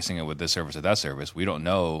skip tracing it with this service or that service, we don't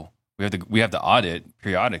know. We have to audit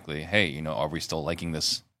periodically. Hey, you know, are we still liking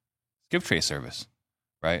this skip trace service,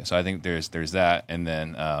 right? So I think there's that, and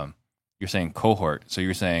then you're saying cohort. So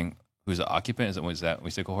you're saying who's the occupant? Is that when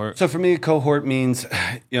we say cohort? So for me, cohort means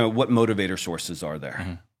what motivator sources are there.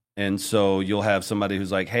 Mm-hmm. And so you'll have somebody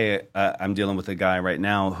who's like, hey, I'm dealing with a guy right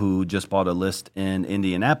now who just bought a list in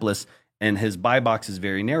Indianapolis, and his buy box is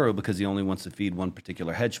very narrow because he only wants to feed one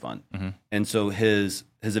particular hedge fund. Mm-hmm. And so his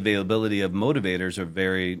availability of motivators are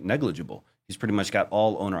very negligible. He's pretty much got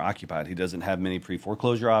all owner occupied. He doesn't have many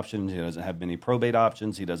pre-foreclosure options. He doesn't have many probate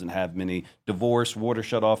options. He doesn't have many divorce, water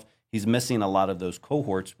shut off. He's missing a lot of those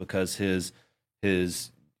cohorts because his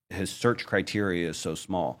search criteria is so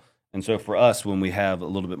small. And so for us, when we have a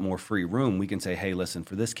little bit more free room, we can say, hey, listen,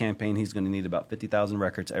 for this campaign, he's going to need about 50,000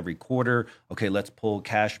 records every quarter. Okay, let's pull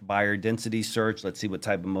cash buyer density search. Let's see what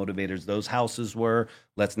type of motivators those houses were.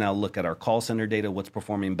 Let's now look at our call center data. What's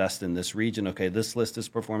performing best in this region? Okay, this list is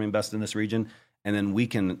performing best in this region. And then we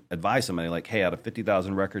can advise somebody like, hey, out of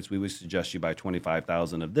 50,000 records, we would suggest you buy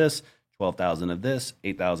 25,000 of this, 12,000 of this,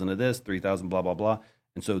 8,000 of this, 3,000, blah, blah, blah.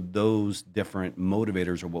 And so those different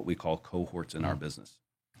motivators are what we call cohorts in our business.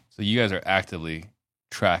 So you guys are actively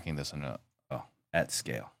tracking this At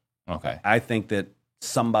scale. Okay. I think that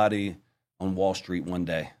somebody on Wall Street one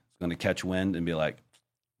day is going to catch wind and be like,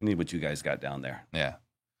 we need what you guys got down there. Yeah.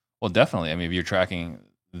 Well, definitely. I mean, if you're tracking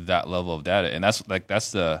that level of data, and that's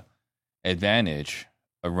the advantage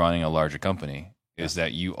of running a larger company is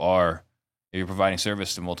that if you're providing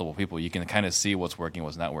service to multiple people, you can kind of see what's working,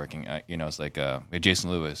 what's not working. It's like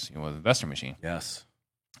Jason Lewis, with Investor Machine. Yes.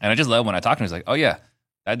 And I just love when I talk to him, he's like, oh yeah,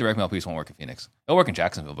 that direct mail piece won't work in Phoenix. It'll work in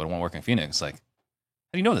Jacksonville, but it won't work in Phoenix. Like, how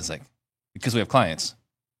do you know this? Like, because we have clients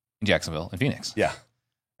in Jacksonville and Phoenix. Yeah.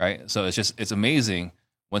 Right. So it's amazing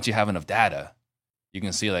once you have enough data, you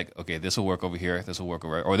can see like, okay, this will work over here. This will work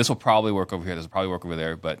over, or this will probably work over here. This will probably work over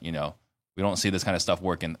there. But we don't see this kind of stuff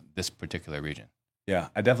work in this particular region. Yeah.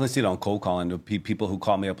 I definitely see it on cold calling. There'll be people who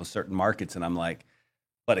call me up with certain markets and I'm like,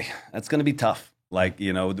 buddy, that's going to be tough. Like,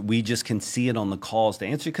 we just can see it on the calls to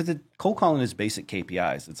answer because cold calling is basic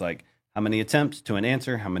KPIs. It's like how many attempts to an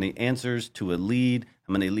answer, how many answers to a lead,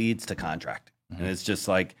 how many leads to contract. Mm-hmm. And it's just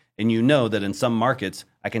like, and that in some markets,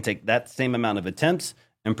 I can take that same amount of attempts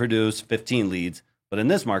and produce 15 leads. But in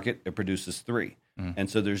this market, it produces 3. Mm-hmm. And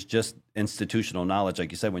so there's just institutional knowledge.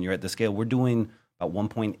 Like you said, when you're at the scale, we're doing about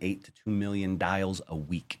 1.8 to 2 million dials a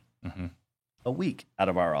week. Mm-hmm. A week out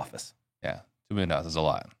of our office. Yeah, $2 million is a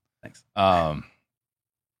lot. Thanks.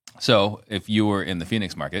 So if you were in the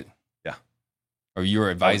Phoenix market, yeah, or you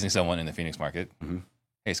were advising someone in the Phoenix market, mm-hmm.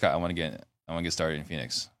 Hey Scott, I want to get started in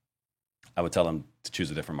Phoenix. I would tell them to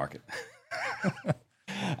choose a different market.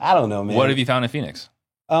 I don't know, man. What have you found in Phoenix?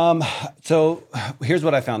 So here's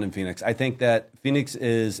what I found in Phoenix. I think that Phoenix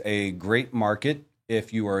is a great market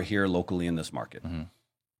if you are here locally in this market.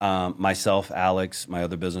 Mm-hmm. Myself, Alex, my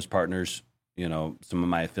other business partners, some of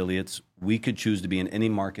my affiliates, we could choose to be in any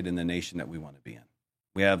market in the nation that we want to be in.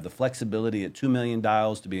 We have the flexibility at 2 million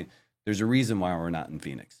dials to be. There's a reason why we're not in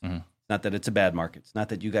Phoenix. Mm-hmm. It's not that it's a bad market. It's not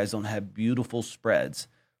that you guys don't have beautiful spreads.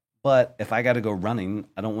 But if I got to go running,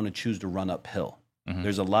 I don't want to choose to run uphill. Mm-hmm.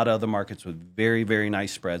 There's a lot of other markets with very, very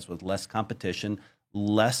nice spreads, with less competition,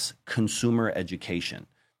 less consumer education.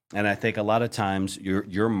 And I think a lot of times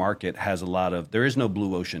your market has a lot of. There is no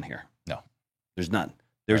blue ocean here. No, there's none.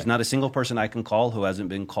 There's not a single person I can call who hasn't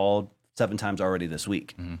been called 7 times already this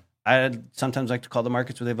week. Mm-hmm. I sometimes like to call the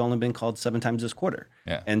markets where they've only been called 7 times this quarter.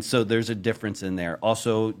 Yeah. And so there's a difference in there.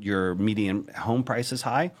 Also, your median home price is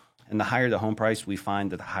high. And the higher the home price, we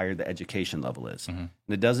find that the higher the education level is. And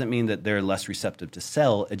it doesn't mean that they're less receptive to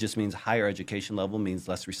sell. It just means higher education level means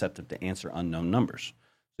less receptive to answer unknown numbers.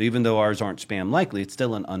 So even though ours aren't spam likely, it's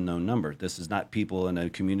still an unknown number. This is not people in a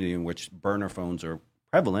community in which burner phones are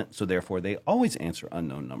prevalent, so therefore they always answer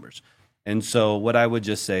unknown numbers. And so what I would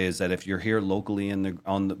just say is that if you're here locally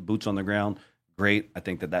on the boots on the ground, great. I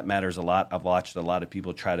think that matters a lot. I've watched a lot of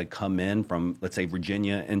people try to come in from, let's say,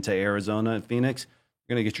 Virginia into Arizona and Phoenix.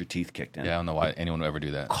 You're going to get your teeth kicked in. Yeah, I don't know why anyone would ever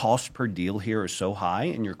do that. Cost per deal here is so high,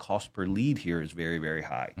 and your cost per lead here is very, very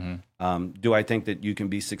high. Do I think that you can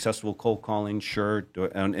be successful cold calling? Sure.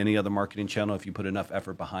 On any other marketing channel if you put enough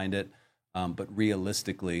effort behind it. But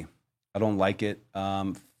realistically, I don't like it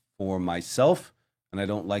for myself, and I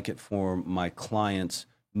don't like it for my clients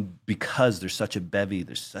because there's such a bevy,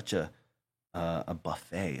 there's such a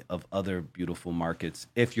buffet of other beautiful markets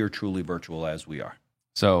if you're truly virtual as we are.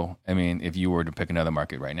 So, I mean, if you were to pick another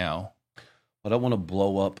market right now. I don't want to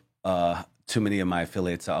blow up too many of my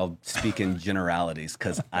affiliates. So I'll speak in generalities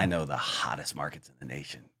because I know the hottest markets in the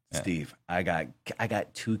nation. Yeah. Steve, I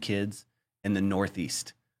got 2 kids in the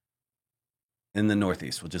Northeast. In the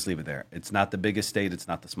Northeast, we'll just leave it there. It's not the biggest state. It's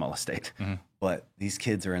not the smallest state. But these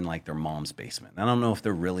kids are in like their mom's basement. I don't know if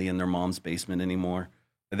they're really in their mom's basement anymore.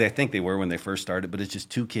 I think they were when they first started, but it's just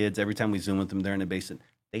 2 kids. Every time we Zoom with them, they're in the basement.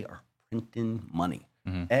 They are printing money.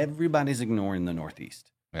 Everybody's ignoring the Northeast.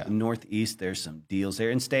 Yeah. The Northeast, there's some deals there.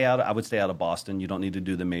 And I would stay out of Boston. You don't need to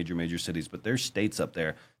do the major cities, but there's states up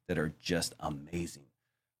there that are just amazing.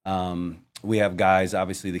 We have guys,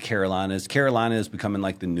 obviously the Carolinas. Carolina is becoming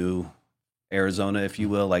like the new Arizona, if you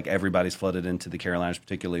will. Like everybody's flooded into the Carolinas,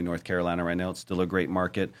 particularly North Carolina right now. It's still a great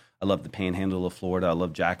market. I love the panhandle of Florida. I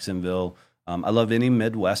love Jacksonville. I love any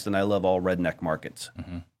Midwest, and I love all redneck markets.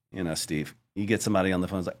 You know, Steve, you get somebody on the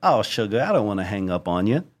phone, it's like, oh, sugar, I don't want to hang up on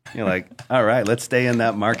you. You're like, all right, let's stay in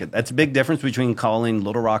that market. That's a big difference between calling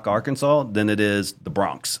Little Rock, Arkansas than it is the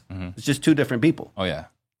Bronx. It's just 2 different people. Oh, yeah.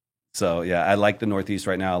 So, yeah, I like the Northeast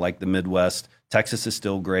right now. I like the Midwest. Texas is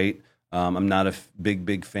still great. I'm not a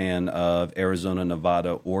big fan of Arizona,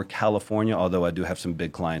 Nevada, or California, although I do have some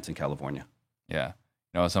big clients in California. Yeah.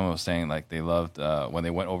 You know, someone was saying like they loved when they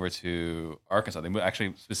went over to Arkansas. They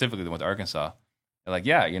actually specifically they went to Arkansas. They're like,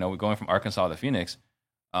 yeah, you know, we're going from Arkansas to Phoenix.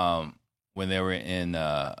 When they were in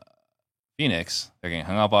Phoenix, they're getting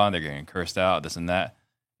hung up on, they're getting cursed out, this and that,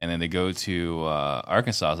 and then they go to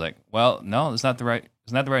Arkansas. I was like, well, no, it's not the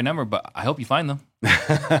right number, but I hope you find them.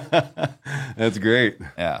 That's great.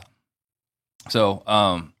 Yeah. So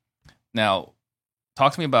now,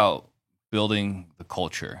 talk to me about building the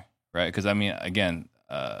culture, right? Because I mean, again,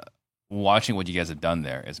 watching what you guys have done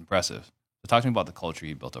there is impressive. So talk to me about the culture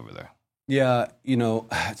you built over there. Yeah, you know,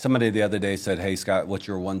 somebody the other day said, hey, Scott, what's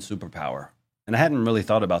your one superpower? And I hadn't really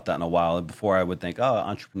thought about that in a while. Before I would think, oh,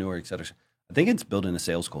 entrepreneur, et cetera. I think it's building a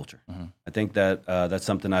sales culture. I think that that's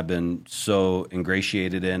something I've been so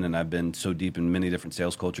ingratiated in, and I've been so deep in many different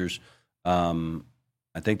sales cultures.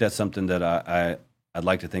 I think that's something that I'd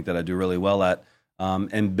like to think that I do really well at.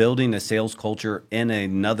 And building a sales culture in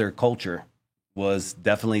another culture was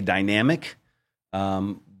definitely dynamic.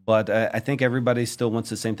 But I think everybody still wants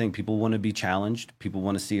the same thing. People want to be challenged. People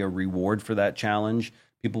want to see a reward for that challenge.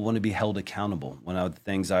 People want to be held accountable. One of the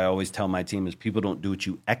things I always tell my team is people don't do what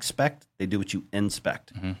you expect. They do what you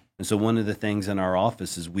inspect. And so one of the things in our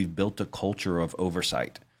office is we've built a culture of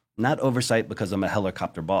oversight. Not oversight because I'm a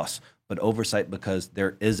helicopter boss, but oversight because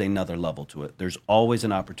there is another level to it. There's always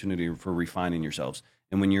an opportunity for refining yourselves.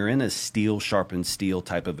 And when you're in a steel sharpens steel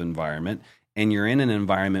type of environment, and you're in an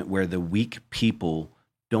environment where the weak people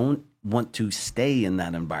don't want to stay in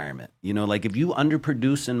that environment. You know, like if you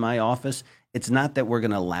underproduce in my office, it's not that we're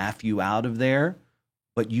going to laugh you out of there,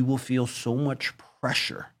 but you will feel so much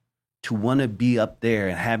pressure to want to be up there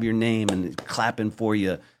and have your name and clapping for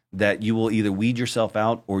you that you will either weed yourself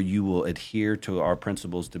out or you will adhere to our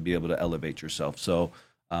principles to be able to elevate yourself. So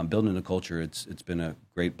building a culture, it's been a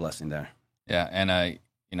great blessing there. Yeah, and I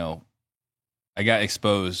got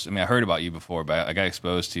exposed. I mean, I heard about you before, but I got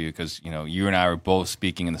exposed to you because, you know, you and I were both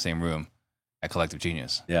speaking in the same room at Collective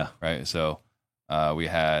Genius. Yeah. Right. So we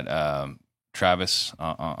had Travis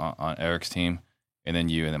on Eric's team, and then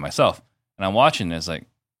you, and then myself. And I'm watching this like,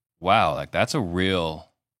 wow, like that's a real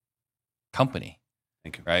company.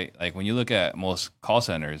 Thank you. Right. Like when you look at most call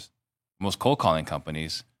centers, most cold calling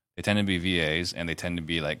companies, they tend to be VAs and they tend to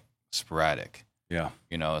be like sporadic. Yeah.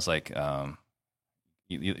 You know, it's like,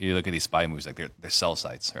 you look at these spy movies, like they're cell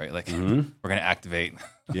sites, right? Like we're going to activate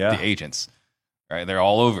the agents, right? They're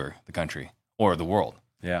all over the country or the world.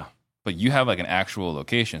 Yeah. But you have like an actual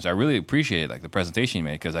location. So I really appreciate like the presentation you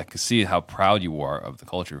made because I could see how proud you are of the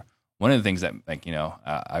culture. one of the things that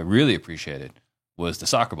I really appreciated was the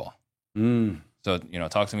soccer ball. So,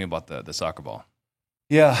 talk to me about the soccer ball.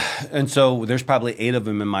 Yeah, and so there's probably 8 of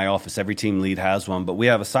them in my office. Every team lead has one, but we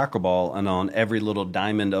have a soccer ball, and on every little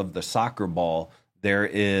diamond of the soccer ball, there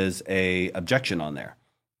is a objection on there.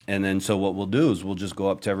 And then so what we'll do is we'll just go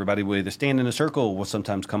up to everybody. We'll either stand in a circle. We'll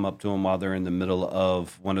sometimes come up to them while they're in the middle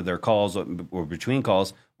of one of their calls or between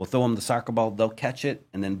calls. We'll throw them the soccer ball. They'll catch it,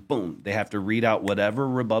 and then boom, they have to read out whatever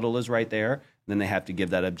rebuttal is right there. And then they have to give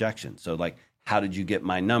that objection. So like, how did you get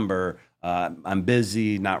my number? I'm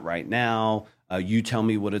busy, not right now. You tell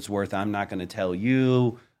me what it's worth. I'm not going to tell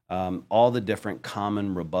you. All the different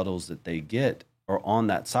common rebuttals that they get are on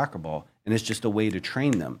that soccer ball. And it's just a way to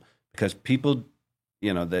train them because people,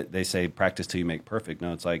 they say practice till you make perfect.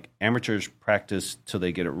 No, it's like amateurs practice till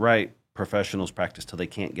they get it right. Professionals practice till they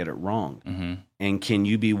can't get it wrong. Mm-hmm. And can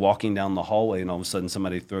you be walking down the hallway and all of a sudden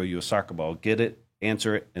somebody throw you a soccer ball, get it,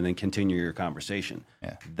 answer it, and then continue your conversation?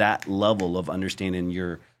 Yeah. That level of understanding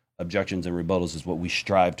your objections and rebuttals is what we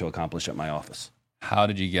strive to accomplish at my office. How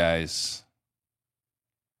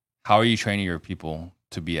are you training your people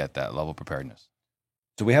to be at that level of preparedness?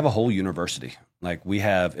 So we have a whole university. Like we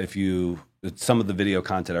have, some of the video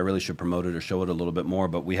content, I really should promote it or show it a little bit more,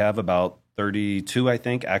 but we have about 32, I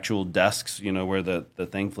think, actual desks, where the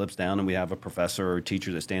thing flips down and we have a professor or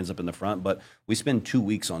teacher that stands up in the front. But we spend 2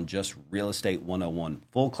 weeks on just real estate 101,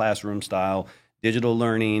 full classroom style, digital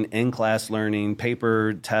learning, in-class learning,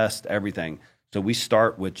 paper, test, everything. So we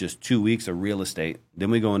start with just 2 weeks of real estate. Then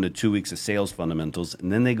we go into 2 weeks of sales fundamentals.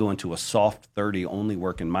 And then they go into a soft 30, only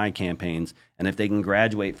work in my campaigns. And if they can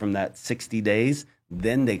graduate from that 60 days,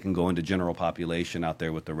 then they can go into general population out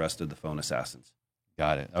there with the rest of the phone assassins.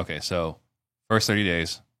 Got it. Okay, so first 30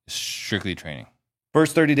 days, strictly training.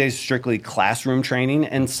 First 30 days, strictly classroom training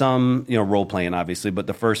and some, role playing, obviously. But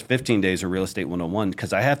the first 15 days are real estate 101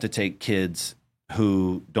 because I have to take kids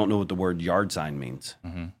who don't know what the word yard sign means,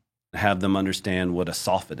 have them understand what a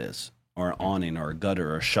soffit is, or an awning, or a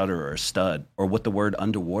gutter, or a shutter, or a stud, or what the word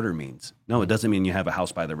underwater means. No, it doesn't mean you have a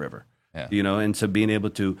house by the river. Yeah. And so being able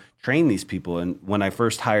to train these people. And when I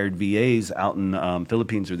first hired VAs out in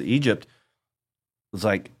Philippines or Egypt, it was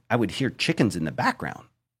like I would hear chickens in the background.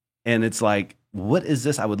 And it's like, what is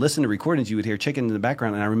this? I would listen to recordings. You would hear chicken in the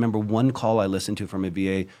background. And I remember one call I listened to from a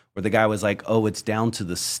VA where the guy was like, oh, it's down to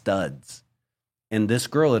the studs. And this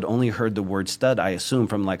girl had only heard the word stud, I assume,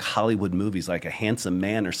 from like Hollywood movies, like A Handsome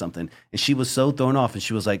Man or something. And she was so thrown off. And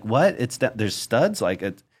she was like, what? There's studs?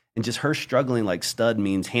 And just her struggling like stud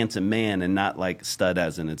means handsome man and not like stud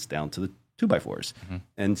as in it's down to the 2x4s. Mm-hmm.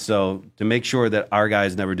 And so to make sure that our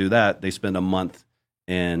guys never do that, they spend a month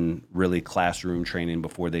in really classroom training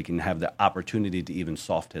before they can have the opportunity to even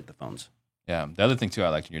soft hit the phones. Yeah. The other thing too I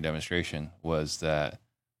liked in your demonstration was that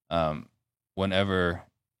whenever,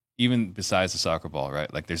 even besides the soccer ball,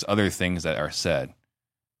 right? Like there's other things that are said,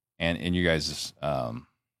 and in you guys,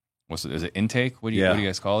 is it intake? What do you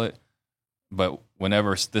guys call it? But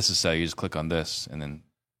whenever this is said, you just click on this, and then.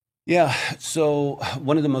 Yeah. So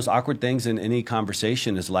one of the most awkward things in any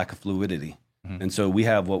conversation is lack of fluidity. Mm-hmm. And so we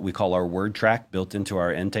have what we call our word track built into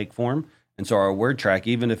our intake form. And so our word track,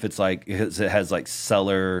 even if it's like, it has like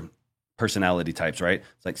seller personality types, right?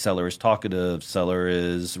 It's like seller is talkative, seller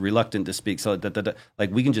is reluctant to speak. So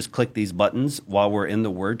like we can just click these buttons while we're in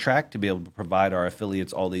the word track to be able to provide our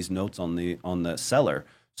affiliates all these notes on the seller.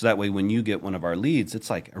 So that way, when you get one of our leads, it's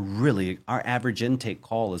like our average intake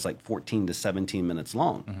call is like 14 to 17 minutes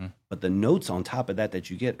long. Mm-hmm. But the notes on top of that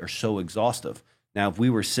you get are so exhaustive. Now, if we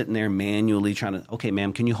were sitting there manually trying to, okay,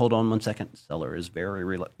 ma'am, can you hold on 1 second? Seller is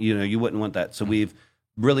very, you wouldn't want that. So we've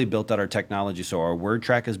really built out our technology. So our word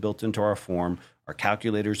track is built into our form. Our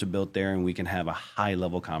calculators are built there, and we can have a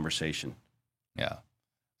high-level conversation. Yeah.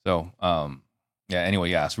 So, anyway,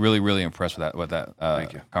 yeah, I was really, really impressed with that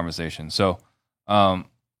Thank you. Conversation. So,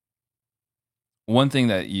 one thing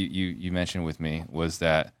that you mentioned with me was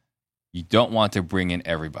that you don't want to bring in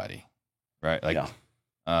everybody, right? Like,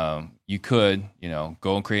 you could,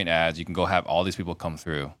 go and create ads. You can go have all these people come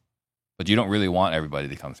through, but you don't really want everybody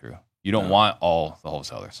to come through. You don't want all the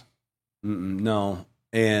wholesalers. No.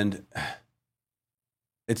 And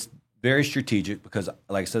it's very strategic because,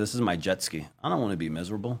 like I said, this is my jet ski. I don't want to be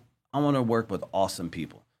miserable. I want to work with awesome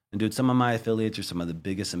people. And dude, some of my affiliates are some of the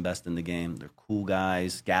biggest and best in the game. They're cool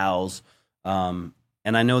guys, gals. And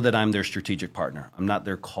I know that I'm their strategic partner. I'm not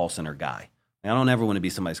their call center guy. I don't ever want to be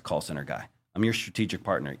somebody's call center guy. I'm your strategic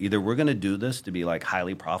partner. Either we're going to do this to be like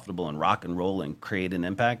highly profitable and rock and roll and create an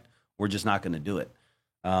impact, we're just not going to do it.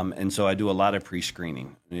 And so I do a lot of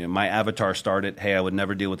pre-screening. My avatar started, hey, I would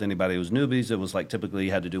never deal with anybody who's newbies. It was like typically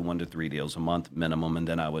you had to do 1 to 3 deals a month minimum, and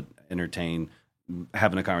then I would entertain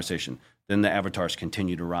having a conversation. Then the avatars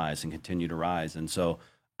continue to rise and continue to rise. And so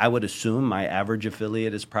I would assume my average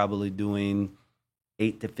affiliate is probably doing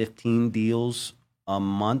 8 to 15 deals a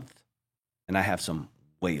month. And I have some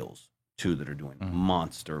whales too that are doing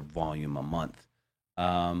monster volume a month.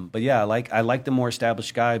 But yeah, I like the more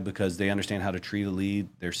established guy because they understand how to treat a lead.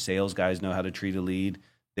 Their sales guys know how to treat a lead.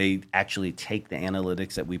 They actually take the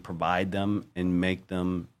analytics that we provide them and make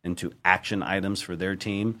them into action items for their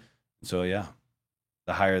team. So yeah,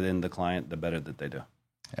 the higher than the client, the better that they do.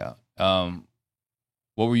 Yeah.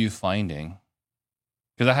 What were you finding?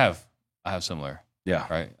 Because I have similar,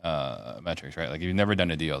 right? Metrics, right? Like if you've never done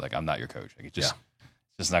a deal, like I'm not your coach. Like it's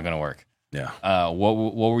just not going to work. Yeah.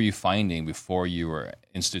 What were you finding before you were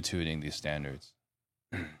instituting these standards?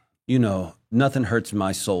 You know, nothing hurts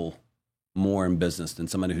my soul more in business than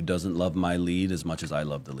somebody who doesn't love my lead as much as I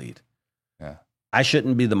love the lead. Yeah. I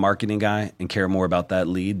shouldn't be the marketing guy and care more about that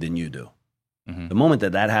lead than you do. Mm-hmm. The moment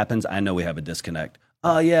that happens, I know we have a disconnect.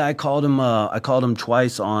 Oh yeah, I called him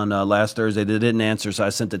twice on last Thursday. They didn't answer, so I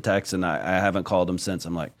sent a text, and I haven't called him since.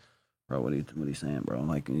 I'm like, bro, what are you saying, bro? I'm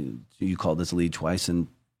like, you called this lead twice in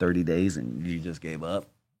 30 days, and you just gave up?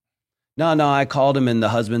 No, I called him, and the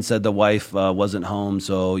husband said the wife wasn't home,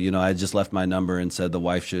 so I just left my number and said the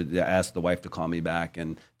wife should ask the wife to call me back,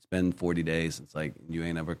 and it's been 40 days. It's like you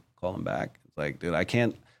ain't ever calling back. It's like, dude, I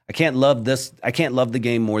can't love this. I can't love the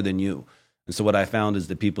game more than you. And so what I found is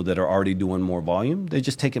the people that are already doing more volume, they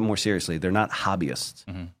just take it more seriously. They're not hobbyists.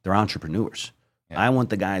 Mm-hmm. They're entrepreneurs. Yeah. I want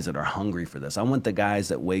the guys that are hungry for this. I want the guys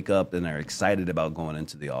that wake up and are excited about going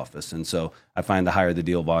into the office. And so I find the higher the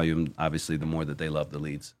deal volume, obviously, the more that they love the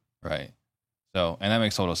leads. Right. So, and that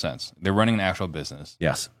makes total sense. They're running an actual business.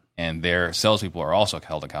 Yes. And their salespeople are also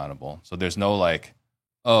held accountable. So there's no like,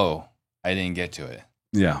 oh, I didn't get to it.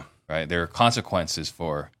 Yeah. Right. There are consequences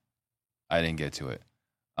for I didn't get to it.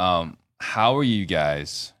 How are you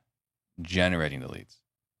guys generating the leads?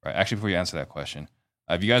 Right. Actually, before you answer that question,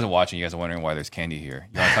 if you guys are watching, you guys are wondering why there's candy here.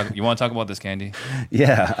 You want to talk about this candy?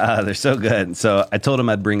 Yeah, they're so good. So I told them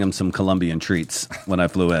I'd bring them some Colombian treats when I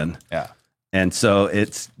flew in. Yeah. And so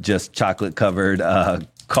it's just chocolate covered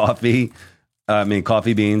coffee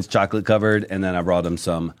beans, chocolate covered. And then I brought them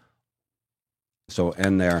some. So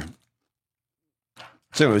in there.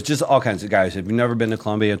 So it was just all kinds of guys. If you've never been to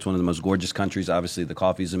Colombia, it's one of the most gorgeous countries. Obviously, the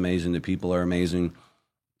coffee's amazing. The people are amazing.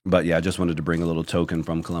 But yeah, I just wanted to bring a little token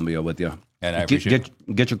from Colombia with you. And I appreciate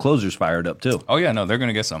get your closers fired up too. Oh yeah, no, they're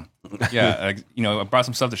gonna get some. Yeah, I brought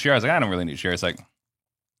some stuff to share. I was like, I don't really need to share. It's like,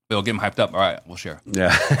 they'll get them hyped up. All right, we'll share.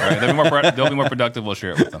 Yeah, all right, they'll be more productive. We'll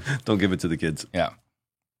share it with them. Don't give it to the kids. Yeah.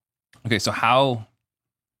 Okay, so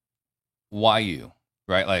why you?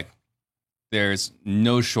 Right, like there's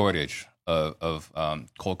no shortage of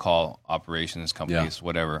cold call operations companies,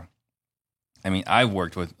 whatever. I mean, I've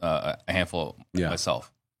worked with a handful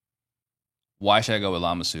myself. Why should I go with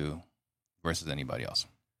Lamasu versus anybody else?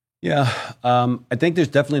 Yeah, I think there's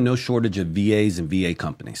definitely no shortage of VAs and VA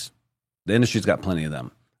companies. The industry's got plenty of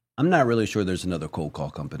them. I'm not really sure there's another cold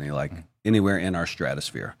call company like anywhere in our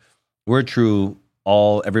stratosphere. We're true.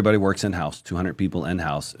 Everybody works in-house, 200 people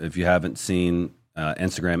in-house. If you haven't seen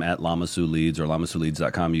Instagram at Lamasu Leads or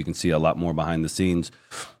lamasuleads.com, you can see a lot more behind the scenes.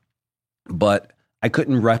 But I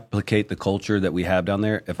couldn't replicate the culture that we have down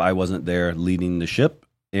there if I wasn't there leading the ship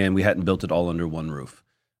and we hadn't built it all under one roof.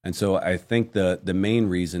 And so I think the main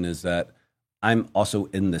reason is that I'm also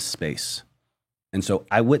in this space. And so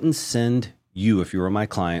I wouldn't send you, if you were my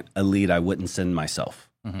client, a lead I wouldn't send myself.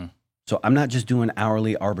 Mm-hmm. So I'm not just doing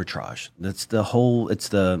hourly arbitrage. That's it's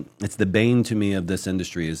the bane to me of this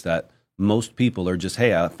industry is that most people are just,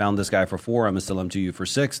 hey, I found this guy for $4, I'm gonna sell him to you for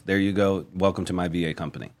 $6. There you go. Welcome to my VA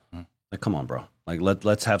company. Mm-hmm. Like, come on, bro. Like,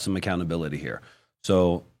 let's have some accountability here.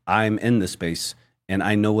 So I'm in this space and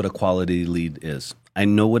I know what a quality lead is. I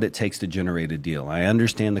know what it takes to generate a deal. I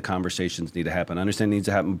understand the conversations need to happen. I understand it needs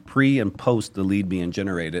to happen pre and post the lead being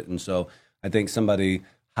generated. And so I think somebody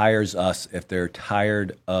hires us if they're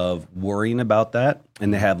tired of worrying about that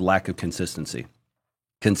and they have lack of consistency.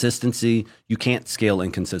 Consistency, you can't scale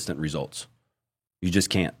inconsistent results. You just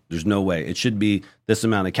can't. There's no way. It should be this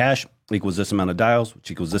amount of cash equals this amount of dials, which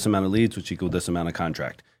equals this amount of leads, which equals this amount of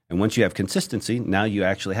contract. And once you have consistency, now you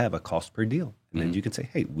actually have a cost per deal. And then you can say,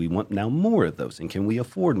 hey, we want now more of those. And can we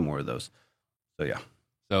afford more of those? So, yeah.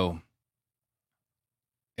 So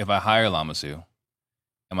if I hire Lamasu,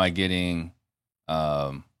 am I getting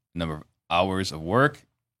number of hours of work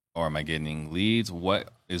or am I getting leads? What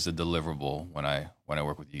is the deliverable when I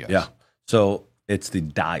work with you guys? Yeah. So it's the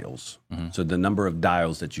dials. Mm-hmm. So the number of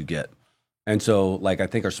dials that you get. And so like I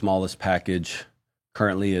think our smallest package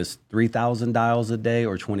currently is 3,000 dials a day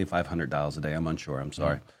or 2,500 dials a day. I'm unsure. I'm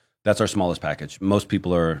sorry. That's our smallest package. Most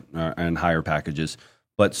people are in higher packages.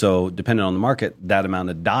 But so depending on the market, that amount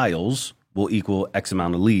of dials will equal X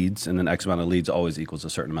amount of leads, and then X amount of leads always equals a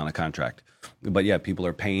certain amount of contract. But yeah, people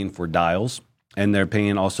are paying for dials, and they're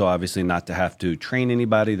paying also obviously not to have to train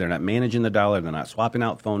anybody. They're not managing the dialer. They're not swapping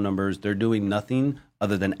out phone numbers. They're doing nothing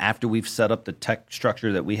other than after we've set up the tech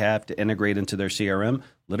structure that we have to integrate into their CRM,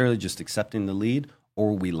 literally just accepting the lead,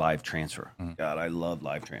 or we live transfer. God, I love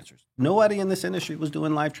live transfers. Nobody in this industry was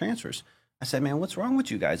doing live transfers. I said, man, what's wrong with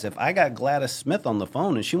you guys? If I got Gladys Smith on the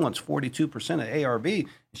phone and she wants 42% of ARV, and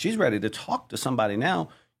she's ready to talk to somebody now,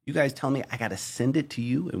 you guys tell me I got to send it to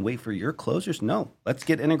you and wait for your closers? No, let's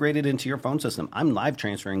get integrated into your phone system. I'm live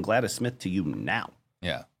transferring Gladys Smith to you now.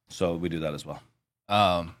 Yeah. So we do that as well.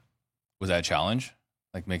 Was that a challenge,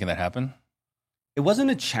 like making that happen? It wasn't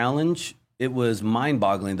a challenge. It was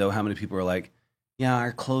mind-boggling, though, how many people are like, yeah,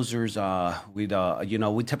 our closers, we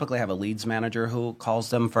typically have a leads manager who calls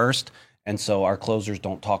them first. And so our closers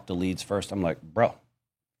don't talk to leads first. I'm like, bro,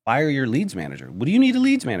 fire your leads manager. What do you need a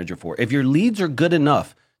leads manager for? If your leads are good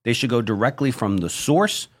enough, they should go directly from the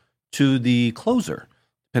source to the closer,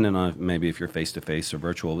 depending on maybe if you're face-to-face or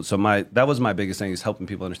virtual. So that was my biggest thing, is helping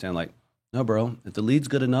people understand, like, no, bro, if the lead's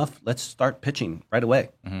good enough, let's start pitching right away.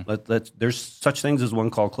 There's such things as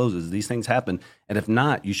one call closes. These things happen. And if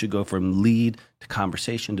not, you should go from lead to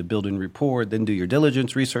conversation to building rapport, then do your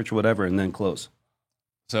diligence, research, whatever, and then close.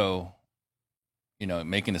 So,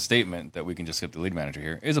 making a statement that we can just skip the lead manager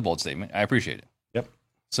here is a bold statement. I appreciate it. Yep.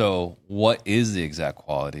 So what is the exact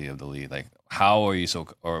quality of the lead? Like, how are you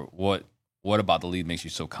what about the lead makes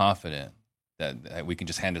you so confident that we can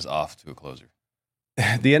just hand this off to a closer?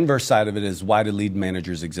 The inverse side of it is, why do lead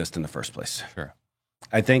managers exist in the first place? Sure.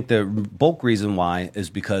 I think the bulk reason why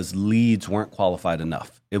is because leads weren't qualified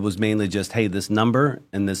enough. It was mainly just, hey, this number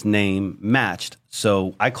and this name matched.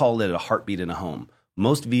 So I call it a heartbeat in a home.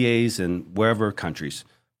 Most VAs in wherever countries,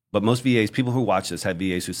 but most VAs, people who watch this have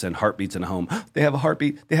VAs who send heartbeats in a home. They have a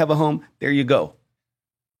heartbeat, they have a home, there you go.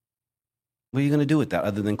 What are you going to do with that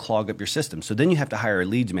other than clog up your system? So then you have to hire a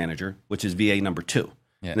leads manager, which is VA number 2.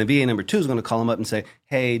 Yeah. And then VA number 2 is going to call them up and say,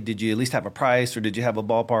 hey, did you at least have a price, or did you have a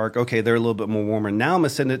ballpark? Okay, they're a little bit more warmer. Now I'm going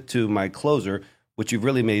to send it to my closer, which you've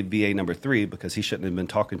really made VA number 3, because he shouldn't have been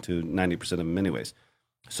talking to 90% of them anyways.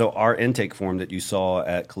 So our intake form that you saw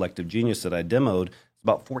at Collective Genius that I demoed, it's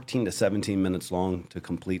about 14 to 17 minutes long to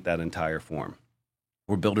complete that entire form.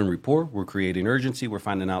 We're building rapport. We're creating urgency. We're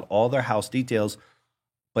finding out all their house details.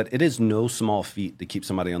 But it is no small feat to keep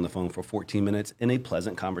somebody on the phone for 14 minutes in a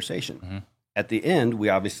pleasant conversation. Mm-hmm. At the end, we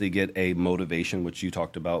obviously get a motivation, which you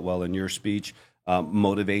talked about well in your speech,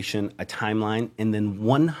 motivation, a timeline, and then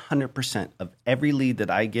 100% of every lead that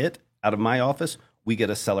I get out of my office, we get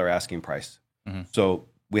a seller asking price. Mm-hmm. So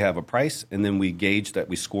we have a price, and then we gauge that,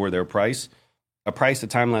 we score their price. A price, a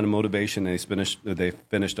timeline, a motivation, and they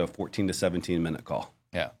finished a 14 to 17 minute call.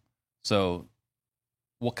 Yeah. So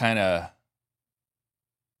what kind of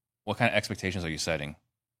expectations are you setting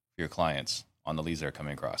for your clients on the leads that are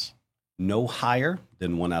coming across? No higher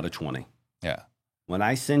than 1 out of 20. Yeah. When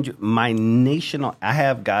I send you my national, I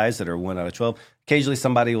have guys that are 1 out of 12. Occasionally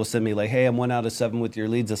somebody will send me like, hey, I'm 1 out of 7 with your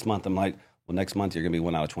leads this month. I'm like, well, next month you're going to be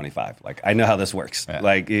 1 out of 25. Like, I know how this works.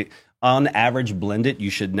 Yeah. On average, blended, you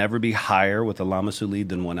should never be higher with a Lamasu lead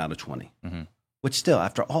than 1 out of 20. Mm-hmm. Which still,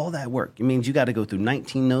 after all that work, it means you got to go through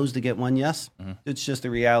 19 no's to get one yes. Mm-hmm. It's just the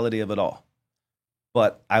reality of it all.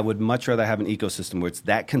 But I would much rather have an ecosystem where it's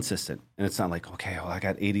that consistent. And it's not like, okay, well, I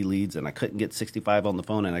got 80 leads and I couldn't get 65 on the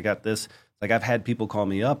phone and I got this. Like, I've had people call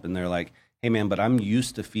me up and they're like, hey, man, but I'm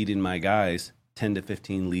used to feeding my guys 10 to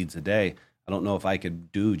 15 leads a day. I don't know if I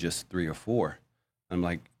could do just 3 or 4. I'm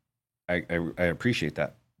like, I appreciate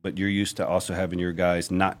that. But you're used to also having your guys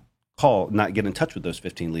not get in touch with those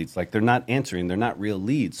 15 leads. Like, they're not answering. They're not real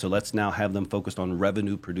leads. So let's now have them focused on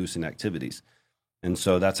revenue-producing activities. And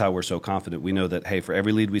so that's how we're so confident. We know that, hey, for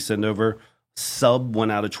every lead we send over, sub 1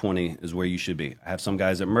 out of 20 is where you should be. I have some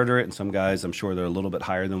guys that murder it, and some guys, I'm sure they're a little bit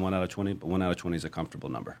higher than 1 out of 20, but 1 out of 20 is a comfortable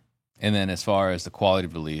number. And then as far as the quality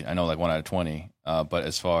of the lead, I know like 1 out of 20, but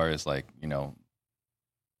as far as like,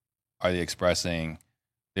 are they expressing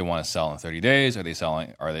they want to sell in 30 days? Are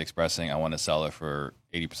they expressing I want to sell it for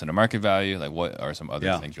 80% of market value? Like, what are some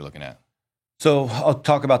other things you're looking at? So I'll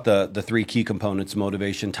talk about the 3 key components: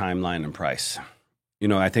 motivation, timeline, and price.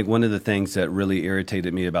 I think one of the things that really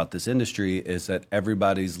irritated me about this industry is that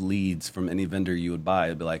everybody's leads from any vendor you would buy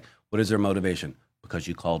would be like, what is their motivation? Because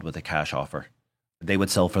you called with a cash offer. They would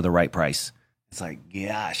sell for the right price. It's like,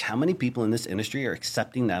 gosh, how many people in this industry are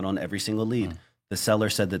accepting that on every single lead? The seller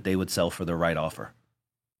said that they would sell for the right offer.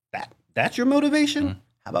 That's your motivation?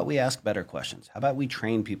 How about we ask better questions? How about we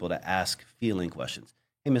train people to ask feeling questions?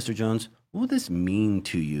 hey, Mr. Jones, what will this mean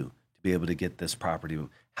to you to be able to get this property?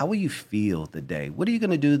 How will you feel the day? What are you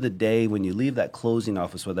going to do the day when you leave that closing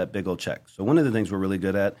office with that big old check? So one of the things we're really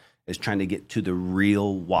good at is trying to get to the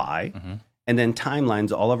real why. And then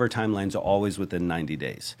timelines, all of our timelines are always within 90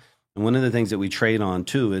 days. And one of the things that we trade on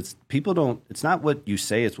too is it's not what you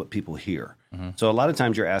say, it's what people hear. So a lot of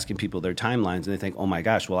times you're asking people their timelines and they think, oh my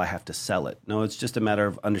gosh, well, I have to sell it. No, it's just a matter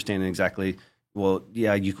of understanding exactly, well,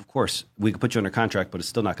 yeah, of course, we could put you under contract, but it's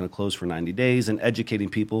still not going to close for 90 days and educating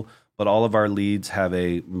people. But all of our leads have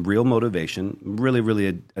a real motivation,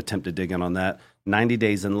 really attempt to dig in on that, 90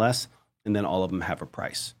 days and less, and then all of them have a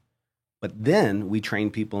price. But then we train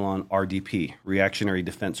people on RDP, reactionary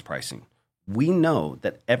defense pricing. We know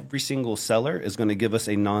that every single seller is going to give us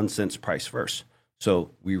a nonsense price first.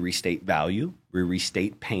 So we restate value, we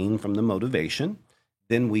restate pain from the motivation,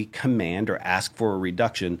 then we command or ask for a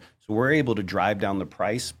reduction. So we're able to drive down the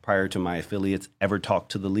price prior to my affiliates ever talk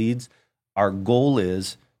to the leads. Our goal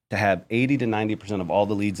is to have 80 to 90% of all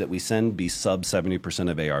the leads that we send be sub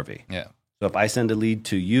 70% of ARV. Yeah. So if I send a lead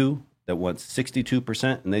to you that wants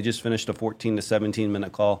 62% and they just finished a 14 to 17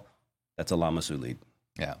 minute call, that's a Lamasu lead.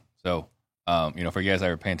 Yeah. So, for you guys that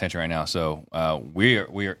are paying attention right now, so we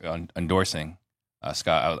are endorsing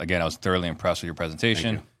Scott. I was thoroughly impressed with your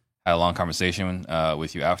presentation. Thank you. Had a long conversation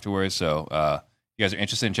with you afterwards. So, if you guys are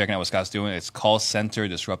interested in checking out what Scott's doing, it's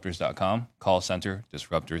callcenterdisruptors.com.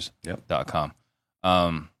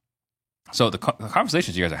 Callcenterdisruptors.com. So the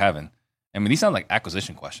conversations you guys are having, I mean, these sound like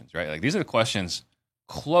acquisition questions, right? Like these are the questions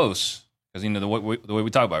close because the way we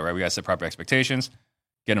talk about it, right? We got to set proper expectations,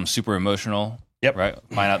 get them super emotional, right?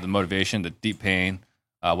 Find out the motivation, the deep pain,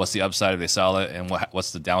 what's the upside if they sell it, and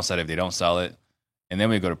what's the downside if they don't sell it, and then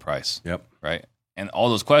we go to price, right? And all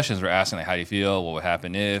those questions we're asking, like, how do you feel? What would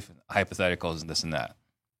happen if? Hypotheticals and this and that.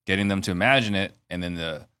 Getting them to imagine it, and then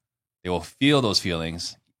they will feel those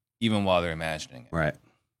feelings even while they're imagining it. Right.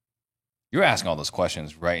 You're asking all those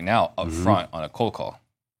questions right now up front on a cold call.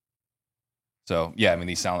 So, yeah, I mean,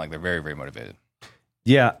 these sound like they're very, very motivated.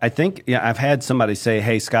 Yeah, I think, I've had somebody say,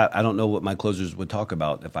 hey, Scott, I don't know what my closers would talk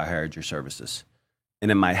about if I hired your services. And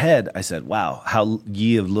in my head, I said, wow, how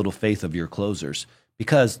ye of little faith of your closers.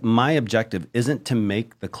 Because my objective isn't to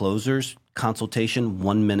make the closers consultation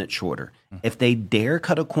 1 minute shorter. If they dare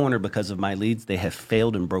cut a corner because of my leads, they have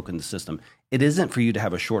failed and broken the system. It isn't for you to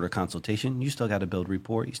have a shorter consultation. You still got to build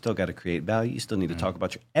rapport. You still got to create value. You still need to talk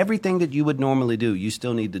about everything that you would normally do. You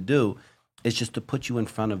still need to do. It's just to put you in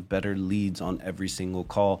front of better leads on every single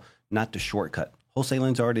call, not to shortcut.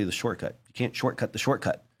 Wholesaling's already the shortcut. You can't shortcut the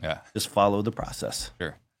shortcut. Yeah. Just follow the process.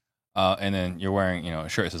 Sure. And then you're wearing, a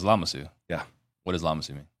shirt that says Lamasu. Yeah. What does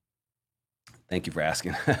Lamasu mean? Thank you for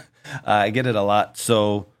asking. I get it a lot.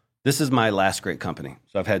 So this is my last great company.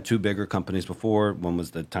 So I've had two bigger companies before. One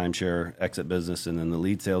was the timeshare exit business and then the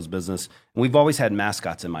lead sales business. And we've always had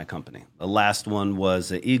mascots in my company. The last one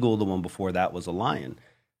was an eagle. The one before that was a lion.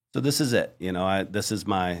 So this is it. This is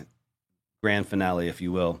my grand finale, if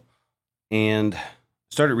you will. And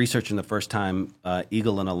started researching the first time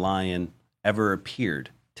eagle and a lion ever appeared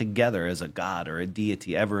together as a god or a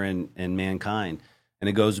deity ever in mankind. And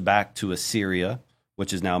it goes back to Assyria,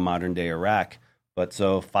 which is now modern day Iraq. But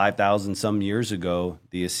so 5,000 some years ago,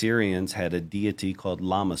 the Assyrians had a deity called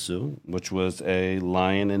Lamasu, which was a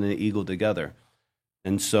lion and an eagle together.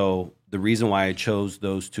 And so the reason why I chose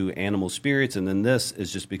those two animal spirits and then this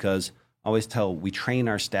is just because I always we train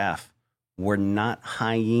our staff. We're not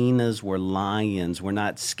hyenas, we're lions. We're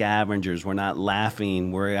not scavengers. We're not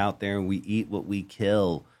laughing. We're out there and we eat what we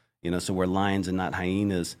kill. So we're lions and not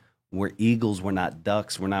hyenas. We're eagles, we're not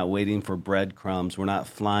ducks. We're not waiting for breadcrumbs. We're not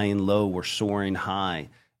flying low, we're soaring high.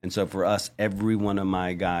 And so for us, every one of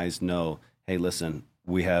my guys know, hey, listen,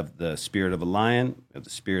 we have the spirit of a lion, we have the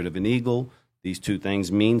spirit of an eagle. These two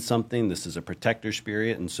things mean something. This is a protector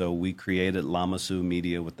spirit. And so we created Lamasu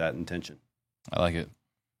Media with that intention. I like it.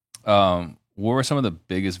 What were some of the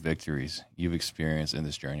biggest victories you've experienced in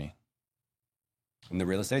this journey? In the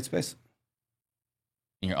real estate space?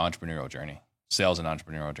 In your entrepreneurial journey, sales and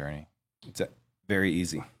entrepreneurial journey? It's very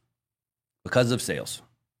easy. Because of sales.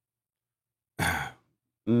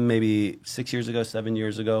 Maybe 6 years ago, 7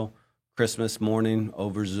 years ago, Christmas morning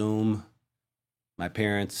over Zoom, my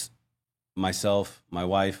parents, myself, my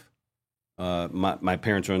wife, my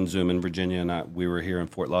parents were on Zoom in Virginia, and we were here in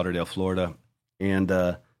Fort Lauderdale, Florida. And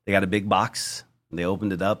they got a big box, and they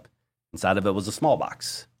opened it up. Inside of it was a small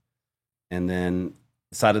box. And then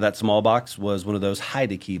inside of that small box was one of those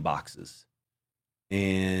hide-a-key boxes.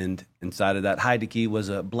 And inside of that hide-a-key was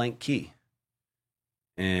a blank key.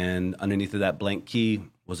 And underneath of that blank key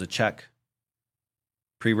was a check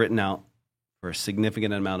pre-written out for a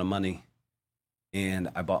significant amount of money and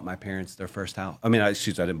I bought my parents their first house. I mean, I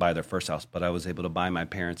didn't buy their first house, but I was able to buy my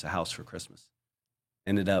parents a house for Christmas.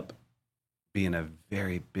 Ended up being a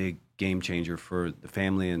very big game changer for the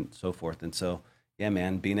family and so forth. And so, yeah,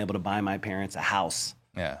 man, being able to buy my parents a house.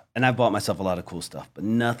 Yeah. And I've bought myself a lot of cool stuff, but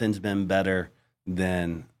nothing's been better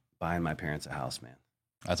than buying my parents a house, man.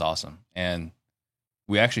 That's awesome. And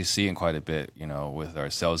we actually see it quite a bit, you know, with our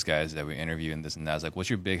sales guys that we interview and this and that. It's like, what's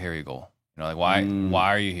your big hairy goal? You know, like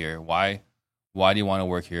why are you here? Why do you want to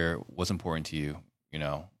work here? What's important to you? You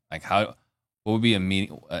know, like what would be a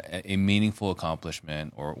meaningful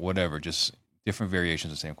accomplishment or whatever, just different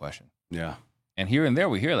variations of the same question. Yeah. And here and there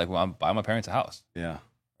we hear like, well, I'm buying my parents a house. Yeah.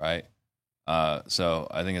 Right. So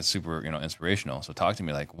I think it's super, you know, inspirational. So talk to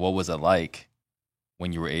me, like, what was it like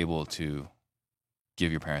when you were able to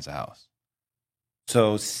give your parents a house?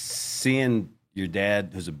 So seeing your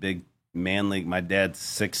dad, who's a big manly, my dad's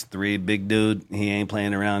 6'3", big dude. He ain't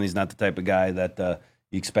playing around. He's not the type of guy that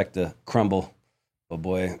you expect to crumble. But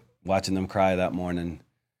boy, watching them cry that morning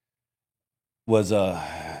was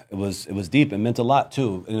it was deep and meant a lot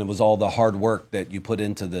too. And it was all the hard work that you put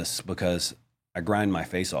into this, because I grind my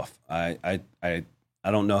face off. I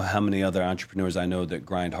don't know how many other entrepreneurs I know that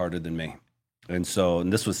grind harder than me. And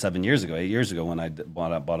this was 8 years ago when I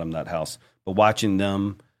bought them that house. But watching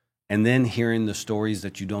them and then hearing the stories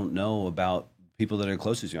that you don't know about people that are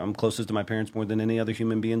closest to you. I'm closest to my parents more than any other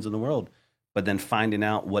human beings in the world. But then finding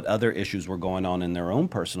out what other issues were going on in their own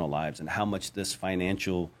personal lives and how much this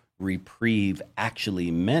financial reprieve actually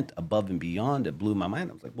meant above and beyond, it blew my mind.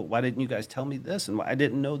 I was like, well, why didn't you guys tell me this? And I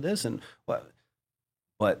didn't know this. And what?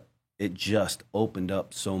 But it just opened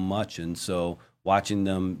up so much. And so watching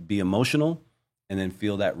them be emotional and then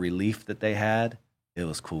feel that relief that they had, it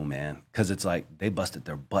was cool, man. Because it's like they busted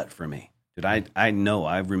their butt for me. Dude,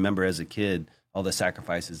 I remember as a kid all the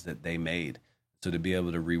sacrifices that they made. So to be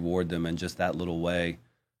able to reward them in just that little way,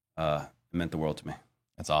 it meant the world to me.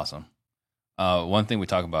 That's awesome. One thing we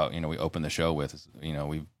talk about, you know, we open the show with is, you know,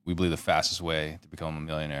 we believe the fastest way to become a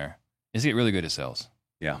millionaire is to get really good at sales.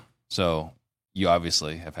 Yeah. So you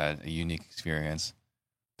obviously have had a unique experience.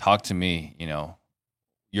 Talk to me, you know,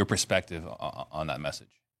 your perspective on that message.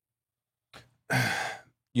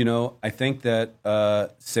 You know, I think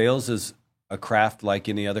that sales is a craft like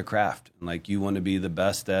any other craft. Like you want to be the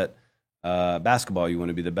best at basketball, you want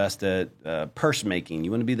to be the best at purse making,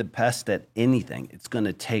 you want to be the best at anything. It's going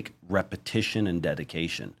to take repetition and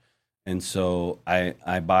dedication. And so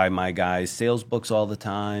I buy my guys sales books all the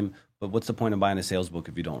time, but what's the point of buying a sales book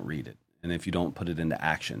if you don't read it and if you don't put it into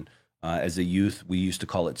action? As a youth, we used to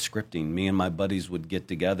call it scripting. Me and my buddies would get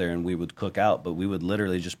together and we would cook out, but we would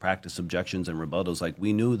literally just practice objections and rebuttals. Like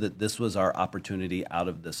we knew that this was our opportunity out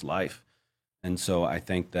of this life. And so I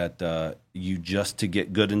think that to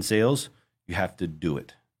get good in sales, you have to do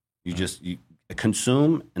it. You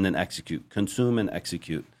consume and then execute, consume and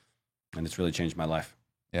execute. And it's really changed my life.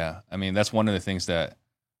 Yeah. I mean, that's one of the things that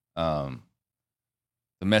the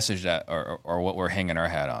message that or what we're hanging our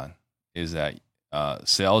hat on is that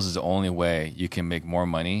sales is the only way you can make more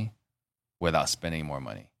money without spending more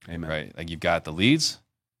money. Amen. Right? Like you've got the leads,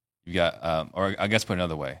 you got, or I guess put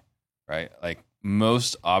another way, right? Like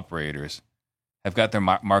most operators have got their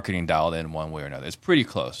marketing dialed in one way or another. It's pretty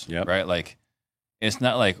close, yep. Right? Like it's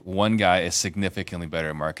not like one guy is significantly better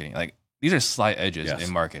at marketing. Like these are slight edges yes.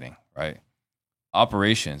 in marketing, right?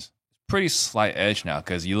 Operations, pretty slight edge now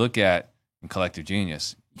because you look at in Collective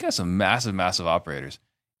Genius, you got some massive, massive operators.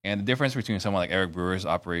 And the difference between someone like Eric Brewer's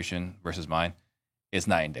operation versus mine is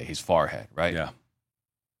night and day. He's far ahead, right? Yeah.